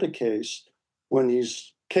a murder case when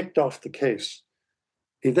he's kicked off the case.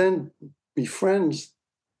 He then befriends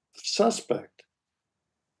the suspect,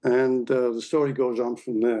 and the story goes on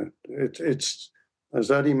from there. It's as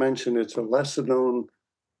Eddie mentioned, it's a lesser-known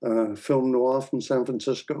film noir from San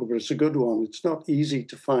Francisco, but it's a good one. It's not easy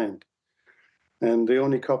to find, and the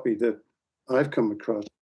only copy that I've come across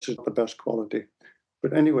is the best quality.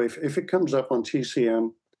 But anyway, if it comes up on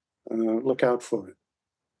TCM, look out for it.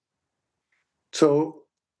 So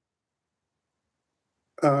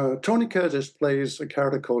Tony Curtis plays a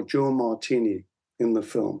character called Joe Martini in the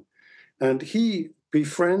film, and he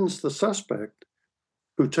befriends the suspect,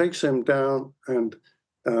 who takes him down and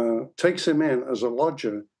takes him in as a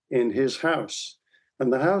lodger in his house.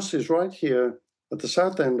 And the house is right here at the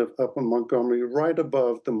south end of Upper Montgomery, right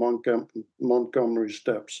above the Montgomery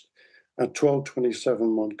steps at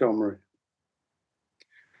 1227 Montgomery.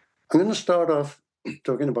 I'm going to start off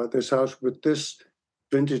talking about this house with this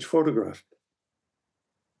vintage photograph.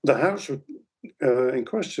 The house in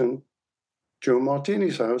question, Joe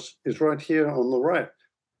Martini's house, is right here on the right.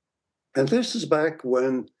 And this is back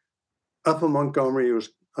when Upper Montgomery was,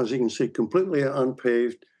 as you can see, completely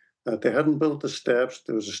unpaved. They hadn't built the steps.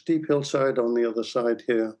 There was a steep hillside on the other side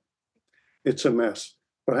here. It's a mess.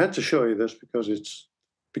 But I had to show you this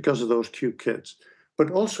because of those cute kids,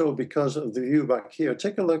 but also because of the view back here.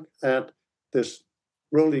 Take a look at this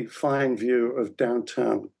really fine view of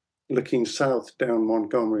downtown, looking south down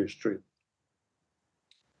Montgomery Street.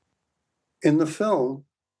 In the film,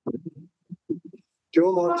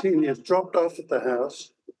 Joe Martini is dropped off at the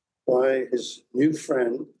house by his new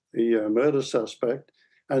friend, the murder suspect,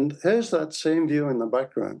 and here's that same view in the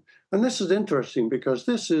background. And this is interesting because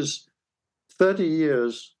this is 30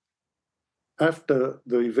 years after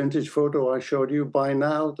the vintage photo I showed you. By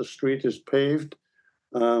now, the street is paved.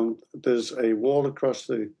 There's a wall across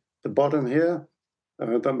the bottom here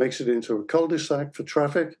that makes it into a cul-de-sac for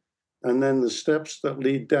traffic, and then the steps that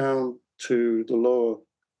lead down to the lower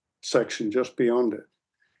section just beyond it.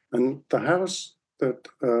 And the house that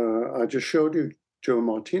I just showed you, Joe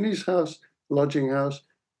Martini's house, lodging house,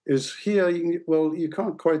 is here. You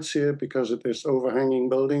can't quite see it because of this overhanging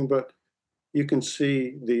building, but you can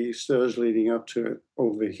see the stairs leading up to it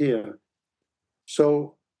over here.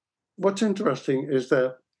 So what's interesting is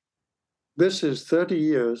that this is 30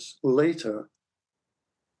 years later,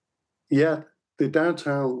 yet the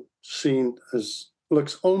downtown scene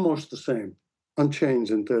looks almost the same,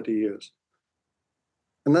 unchanged in 30 years.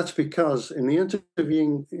 And that's because in the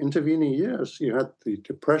intervening years, you had the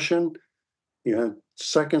Depression, you had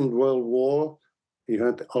Second World War, you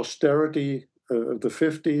had austerity of the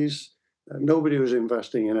 50s. Nobody was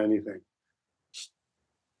investing in anything.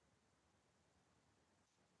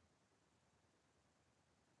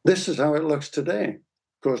 This is how it looks today.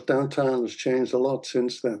 Of course, downtown has changed a lot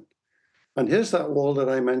since then. And here's that wall that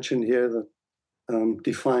I mentioned here that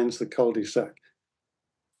defines the cul-de-sac.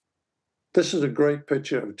 This is a great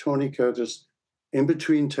picture of Tony Curtis in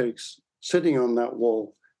between takes, sitting on that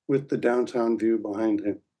wall with the downtown view behind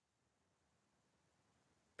him.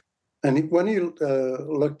 And when he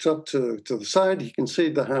looks up to the side, he can see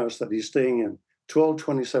the house that he's staying in,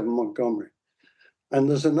 1227 Montgomery. And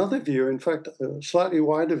there's another view, in fact, a slightly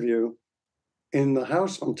wider view, in the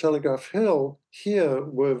house on Telegraph Hill, here,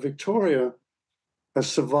 where Victoria has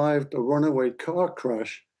survived a runaway car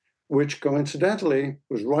crash, which coincidentally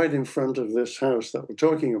was right in front of this house that we're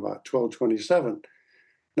talking about, 1227.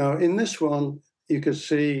 Now, in this one, you could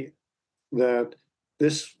see that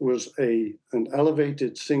this was an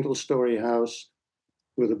elevated single-story house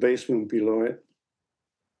with a basement below it.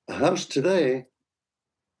 The house today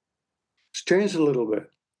has changed a little bit.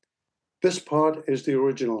 This part is the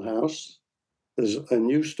original house. There's a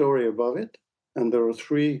new story above it, and there are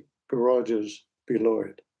 3 garages below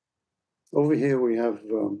it. Over here we have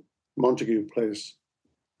Montague Place.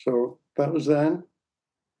 So that was then,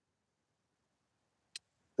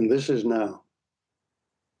 and this is now.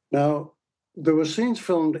 Now, there were scenes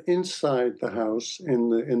filmed inside the house in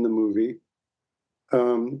the movie,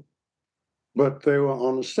 but they were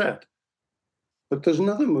on a set. But there's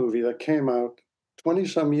another movie that came out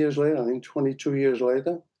 20-some years later, I think 22 years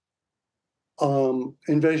later,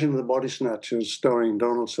 Invasion of the Body Snatchers, starring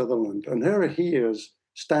Donald Sutherland. And here he is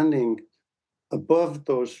standing above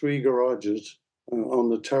those 3 garages on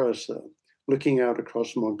the terrace there, looking out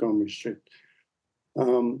across Montgomery Street.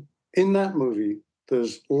 In that movie,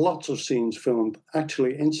 there's lots of scenes filmed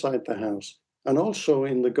actually inside the house and also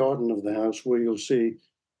in the garden of the house, where you'll see,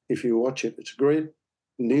 if you watch it, it's a great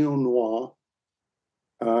neo-noir.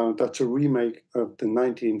 That's a remake of the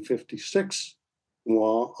 1956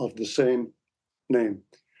 noir of the same name.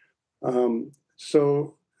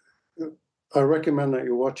 So I recommend that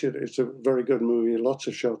you watch it. It's a very good movie. Lots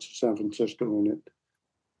of shots of San Francisco in it.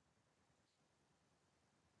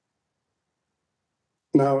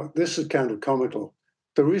 Now, this is kind of comical.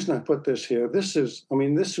 The reason I put this here, this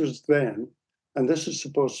was then, and this is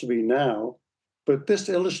supposed to be now, but this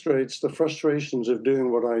illustrates the frustrations of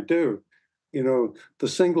doing what I do. You know, the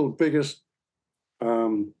single biggest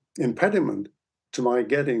impediment to my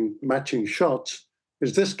getting matching shots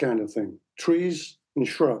is this kind of thing, trees and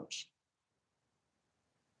shrubs.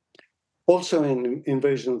 Also in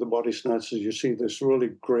Invasion of the Body Snatchers, you see this really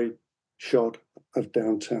great shot of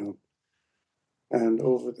downtown. And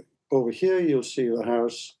over here, you'll see the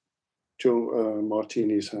house, Joe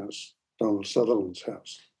Martini's house, Donald Sutherland's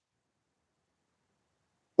house.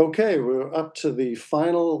 Okay, we're up to the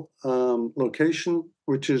final location,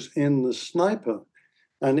 which is in the Sniper.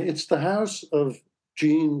 And it's the house of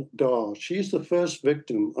Jean Daw. She's the first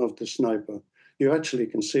victim of the Sniper. You actually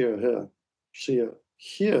can see her here. See her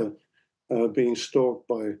here being stalked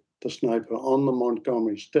by the Sniper on the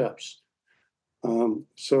Montgomery steps.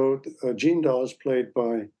 So Jean Daw is played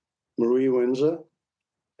by Marie Windsor,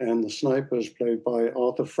 and the Sniper is played by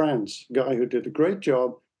Arthur France, a guy who did a great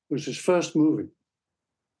job. It was his first movie.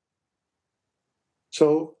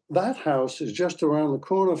 So that house is just around the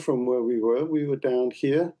corner from where we were. We were down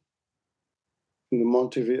here in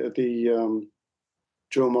the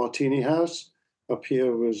Joe Martini house. Up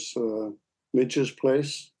here was Midge's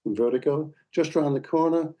place in Vertigo. Just around the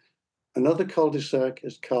corner, another cul-de-sac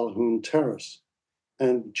is Calhoun Terrace.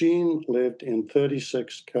 And Jean lived in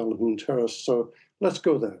 36 Calhoun Terrace. So let's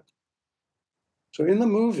go there. So in the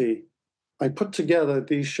movie, I put together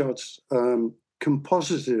these shots,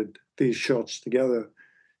 composited these shots together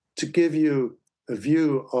to give you a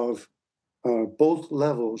view of both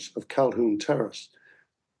levels of Calhoun Terrace.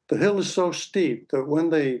 The hill is so steep that when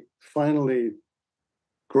they finally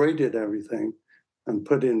graded everything and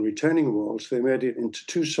put in retaining walls, they made it into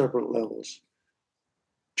 2 separate levels.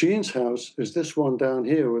 Jean's house is this one down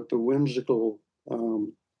here with the whimsical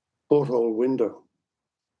porthole window.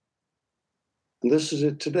 And this is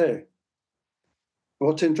it today.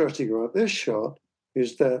 What's interesting about this shot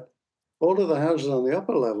is that all of the houses on the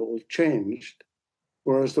upper level have changed,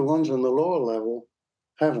 whereas the ones on the lower level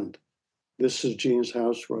haven't. This is Jean's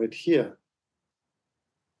house right here.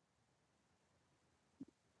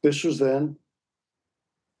 This was then.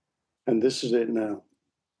 And this is it now.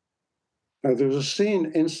 Now, there was a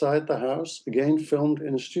scene inside the house, again filmed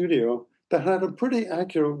in a studio, that had a pretty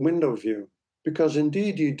accurate window view, because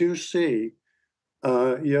indeed you do see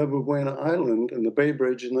Yerba Buena Island and the Bay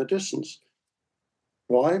Bridge in the distance.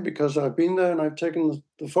 Why? Because I've been there and I've taken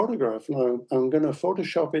the photograph, and I'm going to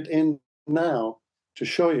Photoshop it in now to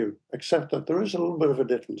show you, except that there is a little bit of a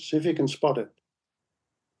difference. See if you can spot it.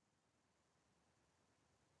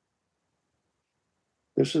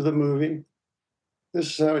 This is the movie.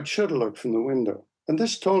 This is how it should look from the window. And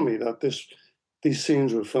this told me that these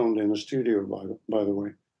scenes were filmed in a studio, by the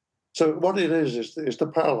way. So what it is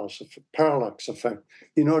the parallax effect.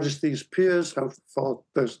 You notice these piers, how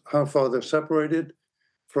far they're separated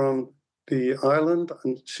from the island,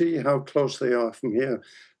 and see how close they are from here.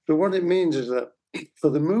 So what it means is that for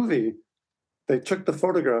the movie, they took the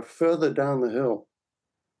photograph further down the hill.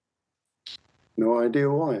 No idea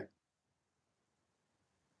why.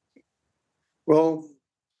 Well,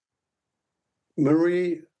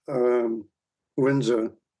 Marie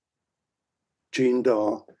Windsor, Jean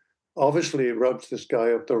Daw, obviously rubs this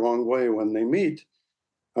guy up the wrong way when they meet,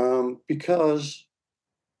 because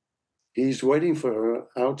he's waiting for her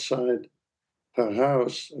outside her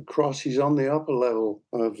house. He's on the upper level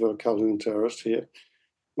of Calhoun Terrace here.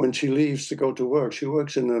 When she leaves to go to work, she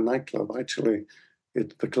works in a nightclub. Actually,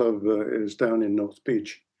 the club is down in North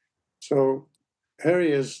Beach. So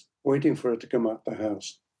Harry is waiting for her to come out the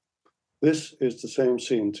house. This is the same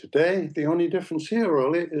scene today. The only difference here,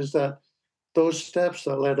 really, is that those steps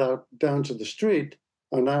that led out down to the street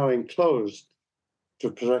are now enclosed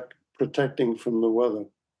to protecting from the weather.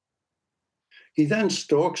 He then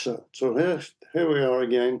stalks her. So here we are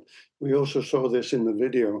again. We also saw this in the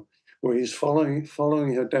video where he's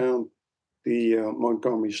following her down the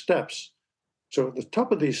Montgomery steps. So at the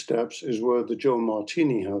top of these steps is where the Joe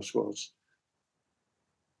Martini house was.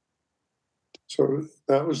 So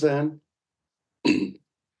that was then,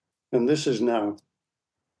 and this is now.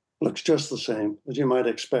 Looks just the same, as you might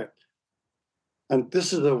expect. And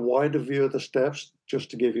this is a wider view of the steps, just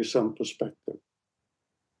to give you some perspective.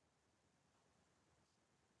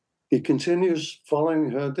 He continues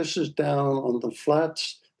following her. This is down on the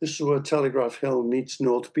flats. This is where Telegraph Hill meets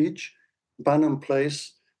North Beach, Banham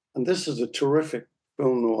Place. And this is a terrific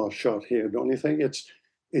film noir shot here, don't you think? It's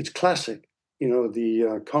classic, you know,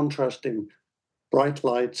 the contrasting bright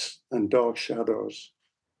lights and dark shadows.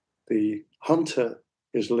 The hunter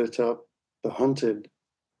is lit up, the hunted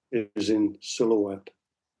is in silhouette.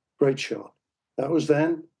 Great shot. That was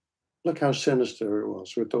then. Look how sinister it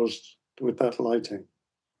was with that lighting.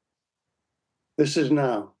 This is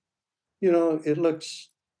now. You know, it looks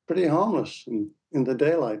pretty harmless in the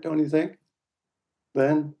daylight, don't you think?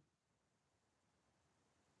 Then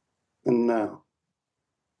and now.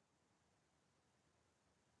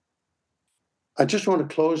 I just want to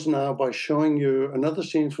close now by showing you another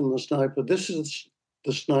scene from The Sniper. This is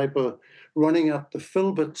the sniper running up the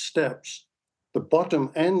Filbert steps, the bottom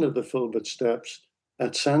end of the Filbert steps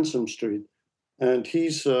at Sansom Street. And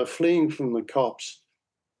he's fleeing from the cops.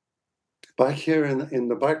 Back here in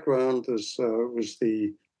the background, there's a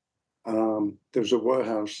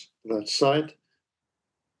warehouse, that site.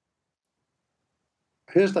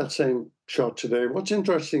 Here's that same shot today. What's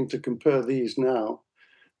interesting to compare these now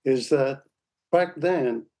is that back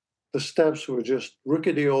then, the steps were just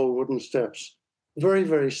rickety old wooden steps, very,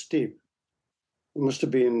 very steep. It must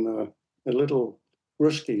have been a little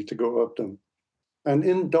risky to go up them. And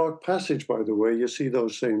in Dark Passage, by the way, you see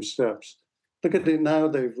those same steps. Look at it now,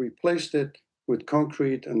 they've replaced it with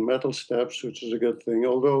concrete and metal steps, which is a good thing.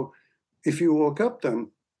 Although, if you walk up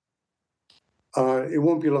them, it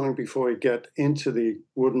won't be long before you get into the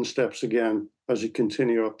wooden steps again as you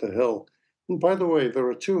continue up the hill. And by the way, there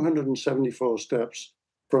are 274 steps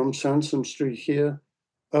from Sansom Street here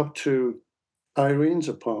up to Irene's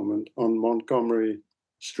apartment on Montgomery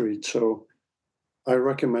Street. So I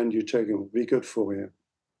recommend you take them. It'll be good for you.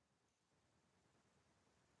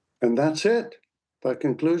 And that's it. That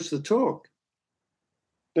concludes the talk.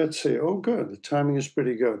 Let's see. Oh, good. The timing is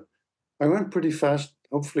pretty good. I went pretty fast.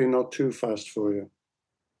 Hopefully not too fast for you.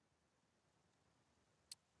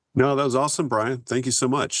 No, that was awesome, Brian. Thank you so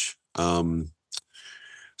much.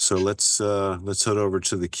 So let's head over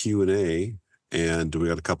to the Q&A, and we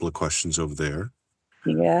got a couple of questions over there.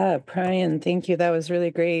 Yeah, Brian, thank you. That was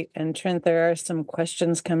really great. And Trent, there are some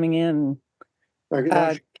questions coming in.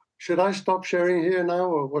 Should I stop sharing here now,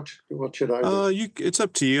 or what should I do? It's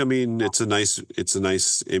up to you. I mean, it's a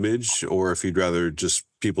nice image, or if you'd rather just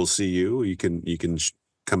people see you, you can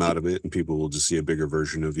come out of it, and people will just see a bigger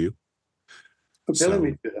version of you. Okay, let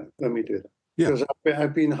me do that. Yeah. Because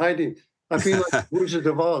I've been hiding. I've been like Wizard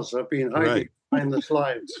of Oz. I've been hiding Right. behind the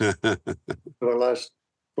slides for the last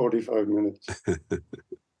 45 minutes.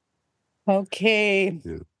 Okay.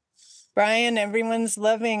 Yeah. Brian, everyone's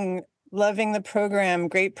loving the program.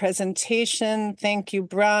 Great presentation. Thank you,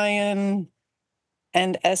 Brian.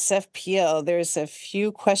 And SFPL, there's a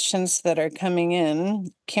few questions that are coming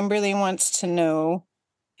in. Kimberly wants to know,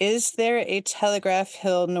 is there a Telegraph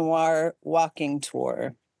Hill Noir walking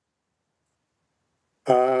tour?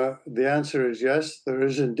 The answer is yes, there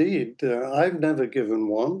is indeed. I've never given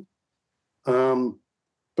one,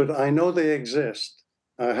 but I know they exist.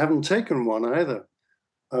 I haven't taken one either.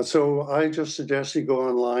 So I just suggest you go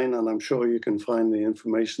online, and I'm sure you can find the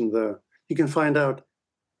information there. You can find out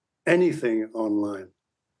anything online.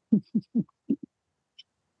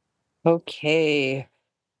 Okay.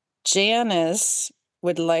 Janice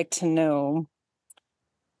would like to know,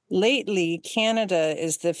 lately, Canada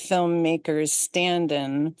is the filmmaker's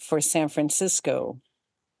stand-in for San Francisco.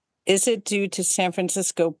 Is it due to San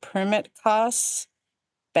Francisco permit costs,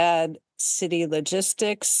 bad city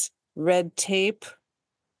logistics, red tape?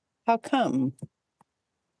 How come?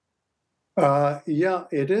 Yeah,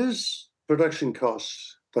 it is production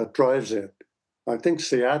costs that drives it. I think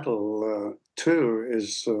Seattle, too,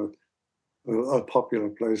 is a popular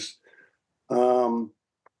place. But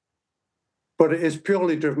it is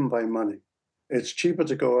purely driven by money. It's cheaper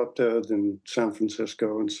to go up there than San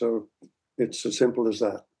Francisco, and so it's as simple as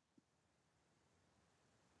that.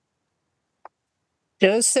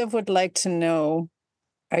 Joseph would like to know,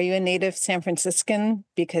 are you a native San Franciscan?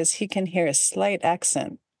 Because he can hear a slight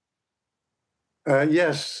accent.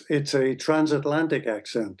 Yes, it's a transatlantic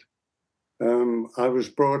accent. I was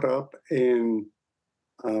brought up in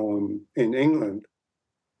England,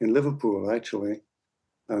 in Liverpool, actually,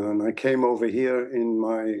 and I came over here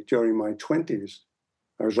during my 20s.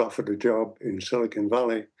 I was offered a job in Silicon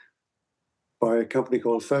Valley by a company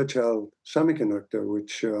called Fairchild Semiconductor,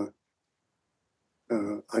 which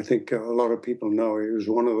I think a lot of people know. It was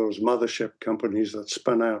one of those mothership companies that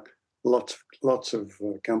spun out lots of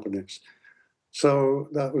companies. So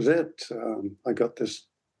that was it. I got this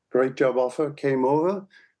great job offer, came over.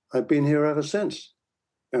 I've been here ever since.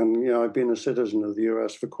 And, I've been a citizen of the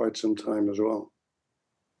US for quite some time as well.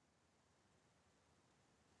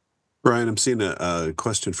 Brian, I'm seeing a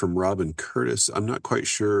question from Robin Curtis. I'm not quite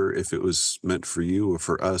sure if it was meant for you or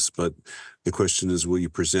for us, but the question is, will you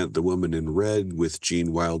present The Woman in Red with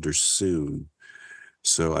Gene Wilder soon?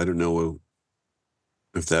 So I don't know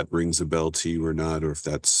if that rings a bell to you or not, or if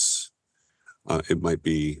that's, it might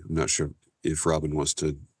be, I'm not sure if Robin wants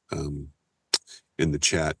to, in the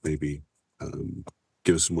chat, maybe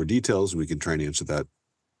give us some more details, and we can try and answer that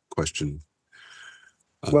question.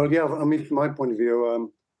 Well, yeah, I mean, from my point of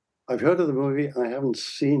view, I've heard of the movie. I haven't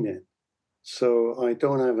seen it. So I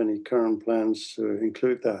don't have any current plans to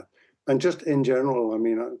include that. And just in general, I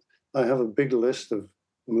mean, I have a big list of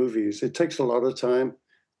movies. It takes a lot of time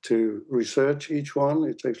to research each one.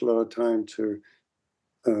 It takes a lot of time to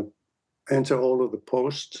enter all of the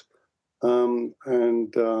posts. I've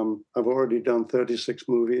already done 36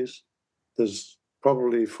 movies. There's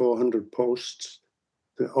probably 400 posts,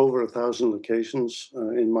 over 1,000 locations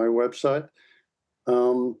in my website.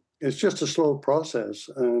 It's just a slow process,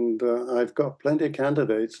 and I've got plenty of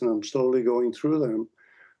candidates, and I'm slowly going through them.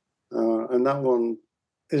 And that one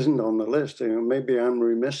isn't on the list. Maybe I'm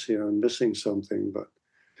remiss here and missing something, but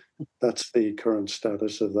that's the current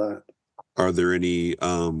status of that. Are there any,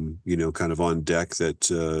 kind of on deck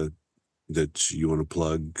that that you want to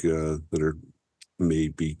plug that are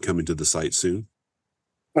maybe coming to the site soon?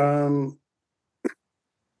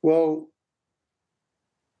 Well,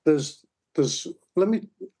 there's. Let me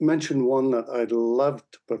mention one that I'd love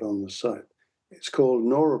to put on the site. It's called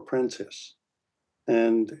Noir Apprentice,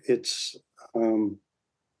 and it's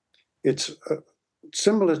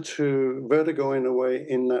similar to Vertigo in a way,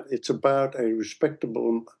 in that it's about a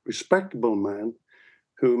respectable man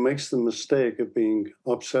who makes the mistake of being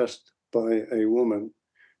obsessed by a woman,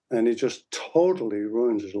 and he just totally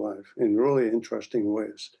ruins his life in really interesting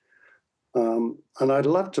ways. And I'd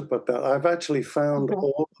love to put that. I've actually found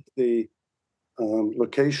all of the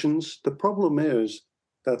locations. The problem is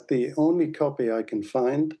that the only copy I can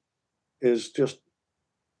find is just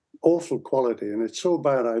awful quality, and it's so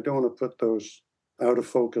bad I don't want to put those out of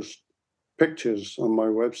focus pictures on my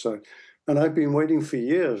website. And I've been waiting for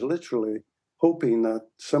years, literally, hoping that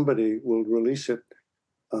somebody will release it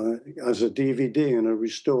as a DVD in a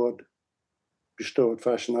restored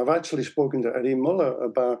fashion. I've actually spoken to Eddie Muller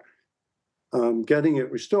about getting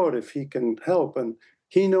it restored if he can help, and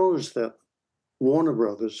he knows that Warner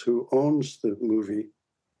Brothers, who owns the movie,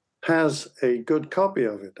 has a good copy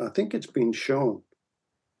of it. I think it's been shown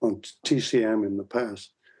on TCM in the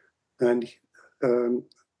past. And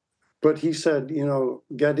but he said,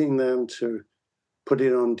 getting them to put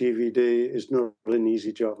it on DVD is not an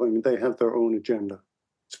easy job. I mean, they have their own agenda,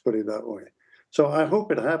 let's put it that way. So I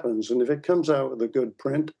hope it happens. And if it comes out with a good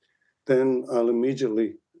print, then I'll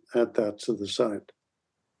immediately add that to the site.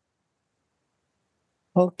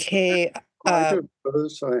 Okay. I do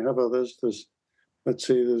others. I have others. Let's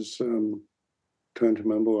see, trying to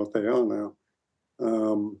remember what they are now.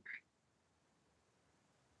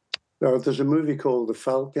 There's a movie called The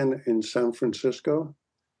Falcon in San Francisco,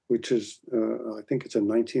 which is, I think it's a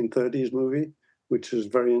 1930s movie, which is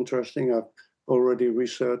very interesting. I've already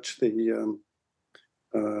researched the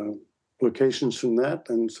locations from that,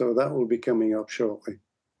 and so that will be coming up shortly.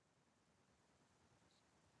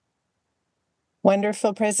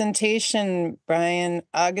 Wonderful presentation, Brian.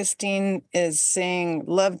 Augustine is saying,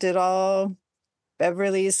 loved it all.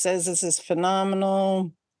 Beverly says this is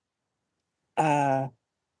phenomenal.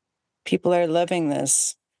 People are loving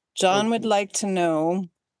this. John would like to know,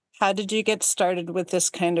 how did you get started with this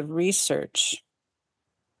kind of research?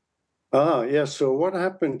 Yes. So what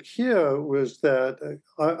happened here was that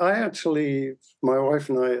my wife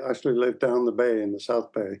and I actually lived down the bay in the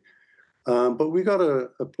South Bay. But we got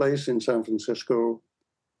a place in San Francisco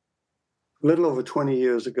a little over 20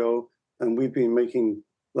 years ago, and we've been making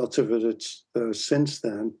lots of visits since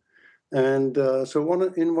then. And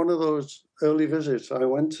so in one of those early visits, I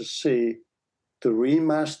went to see the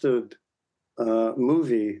remastered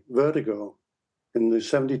movie Vertigo in the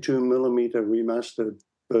 72 millimeter remastered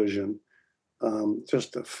version.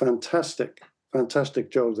 Just a fantastic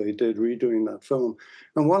job they did redoing that film.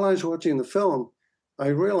 And while I was watching the film, I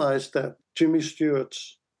realized that Jimmy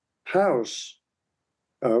Stewart's house,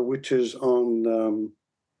 which is on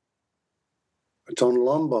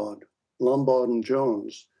Lombard and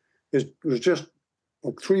Jones, was just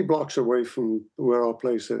like 3 blocks away from where our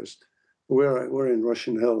place is. We're in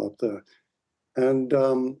Russian Hill up there. And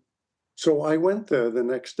so I went there the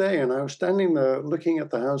next day, and I was standing there looking at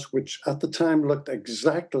the house, which at the time looked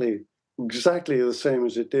exactly the same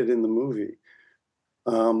as it did in the movie.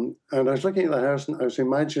 And I was looking at the house, and I was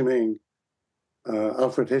imagining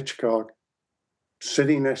Alfred Hitchcock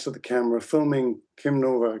sitting next to the camera, filming Kim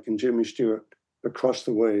Novak and Jimmy Stewart across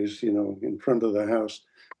the ways, in front of the house.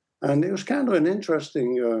 And it was kind of an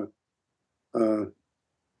interesting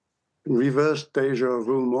reverse deja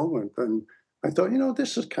vu moment. And I thought,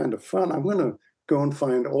 this is kind of fun. I'm going to go and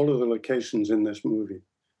find all of the locations in this movie.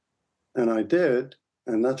 And I did,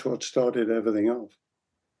 and that's what started everything off.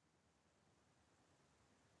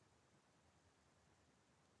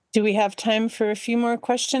 Do we have time for a few more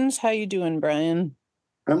questions? How you doing, Brian?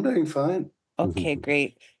 I'm doing fine. Okay,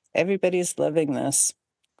 great. Everybody's loving this.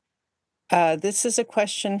 This is a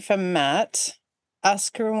question from Matt.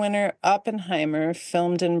 Oscar winner Oppenheimer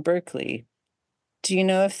filmed in Berkeley. Do you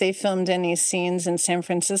know if they filmed any scenes in San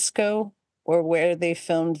Francisco or where they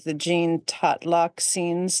filmed the Jean Totlock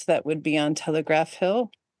scenes that would be on Telegraph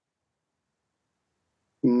Hill?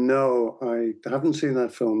 No, I haven't seen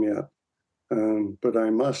that film yet, but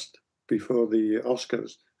I must before the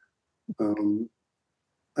Oscars. And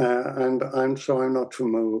I'm not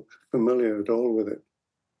familiar at all with it.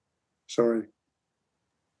 Sorry.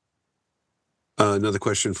 Another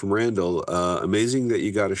question from Randall. Amazing that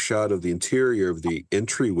you got a shot of the interior of the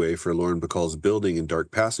entryway for Lauren Bacall's building in Dark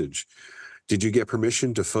Passage. Did you get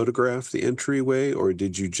permission to photograph the entryway, or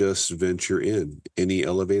did you just venture in? Any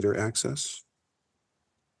elevator access?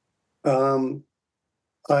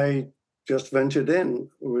 I just ventured in,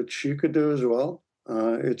 which you could do as well.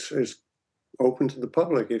 It's open to the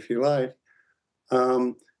public if you like.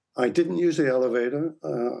 I didn't use the elevator.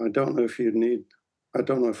 I don't know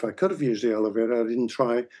if I could have used the elevator. I didn't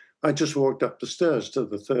try. I just walked up the stairs to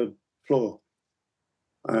the 3rd floor.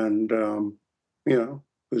 And,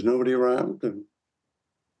 there's nobody around. And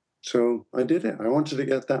so I did it. I wanted to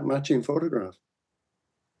get that matching photograph.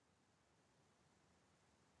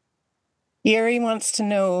 Yeri wants to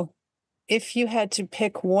know, if you had to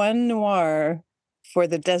pick one noir for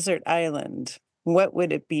the desert island, what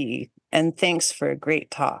would it be? And thanks for a great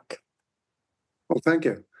talk. Well, thank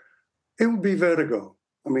you. It would be Vertigo.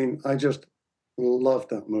 I mean, I just love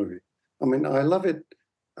that movie. I mean, I love it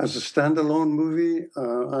as a standalone movie.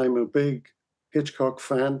 I'm a big Hitchcock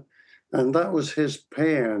fan, and that was his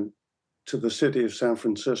pan to the city of San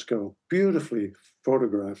Francisco, beautifully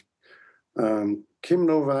photographed. Kim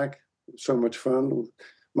Novak, so much fun.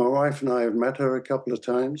 My wife and I have met her a couple of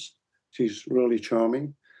times. She's really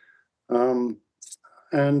charming. And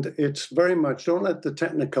it's very much, don't let the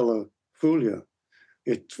Technicolor fool you.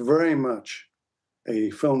 it's very much a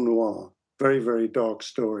film noir, very, very dark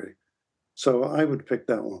story. So I would pick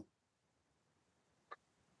that one.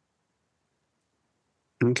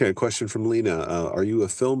 Okay, a question from Lena. Are you a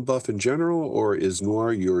film buff in general, or is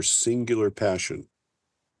noir your singular passion?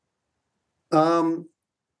 Yeah,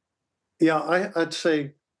 I'd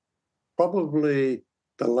say probably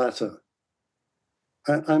the latter.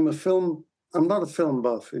 I'm not a film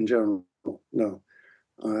buff in general, no.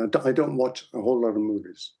 I don't watch a whole lot of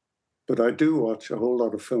movies, but I do watch a whole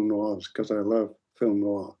lot of film noirs because I love film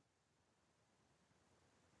noir.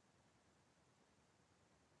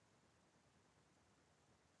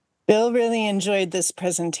 Bill really enjoyed this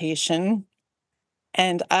presentation.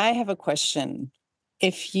 And I have a question.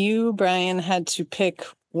 If you, Brian, had to pick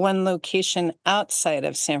one location outside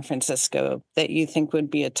of San Francisco that you think would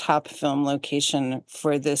be a top film location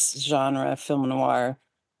for this genre, film noir,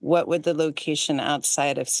 what would the location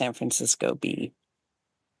outside of San Francisco be?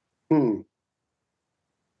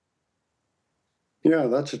 Yeah,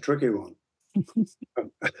 that's a tricky one.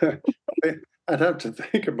 I'd have to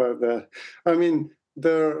think about that. I mean,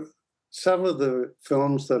 some of the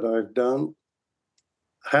films that I've done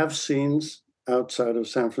have scenes outside of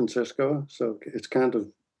San Francisco, so it's kind of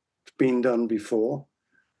been done before.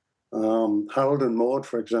 Harold and Maude,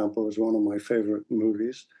 for example, is one of my favorite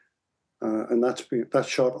movies, and that's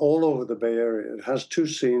shot all over the Bay Area. It has 2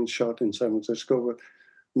 scenes shot in San Francisco, but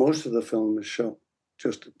most of the film is shot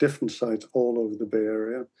just at different sites all over the Bay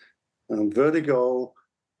Area. Vertigo,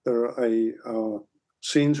 there are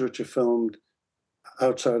scenes which are filmed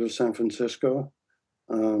outside of San Francisco,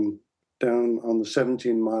 down on the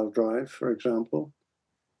 17-mile drive, for example,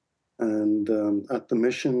 and at the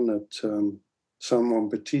Mission at San Juan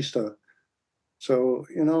Bautista. So,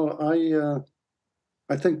 you know,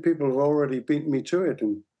 I think people have already beat me to it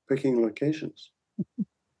in picking locations.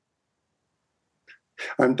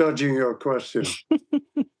 I'm dodging your question.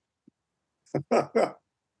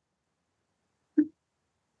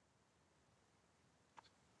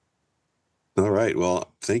 All right.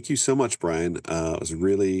 Well, thank you so much, Brian. It was a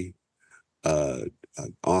really an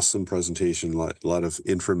awesome presentation, a lot of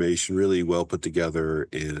information, really well put together.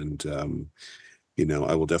 And, you know,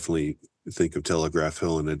 I will definitely think of Telegraph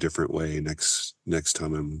Hill in a different way next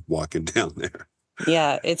time I'm walking down there.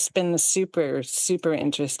 Yeah, it's been super, super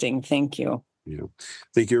interesting. Thank you. Yeah.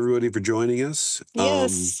 Thank you, everybody, for joining us.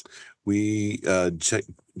 Yes. We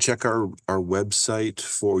check our website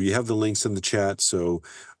for, you have the links in the chat, so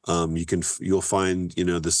you'll find, you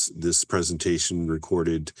know, this presentation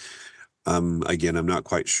recorded. Again, I'm not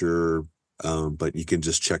quite sure, but you can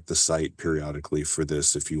just check the site periodically for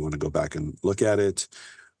this if you want to go back and look at it.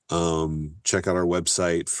 Check out our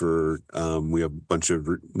website for we have a bunch of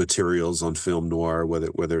materials on film noir,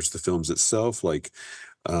 whether it's the films itself, like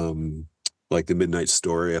the Midnight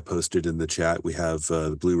Story I posted in the chat. We have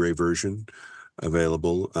the Blu-ray version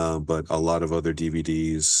available, but a lot of other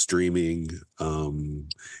DVDs, streaming,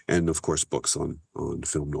 and of course books on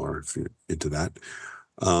film noir if you're into that.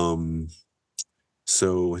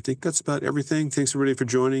 So I think that's about everything. Thanks everybody for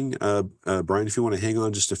joining. Brian, if you want to hang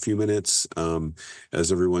on just a few minutes,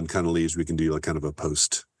 as everyone kind of leaves, we can do like kind of a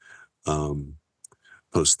post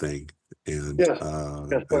thing. And yes,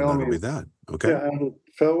 that'll be that. Okay. Yeah, and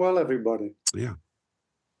farewell, everybody. Yeah.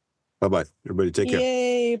 Bye-bye. Everybody take care.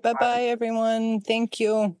 Yay. Bye-bye, everyone. Thank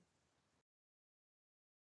you.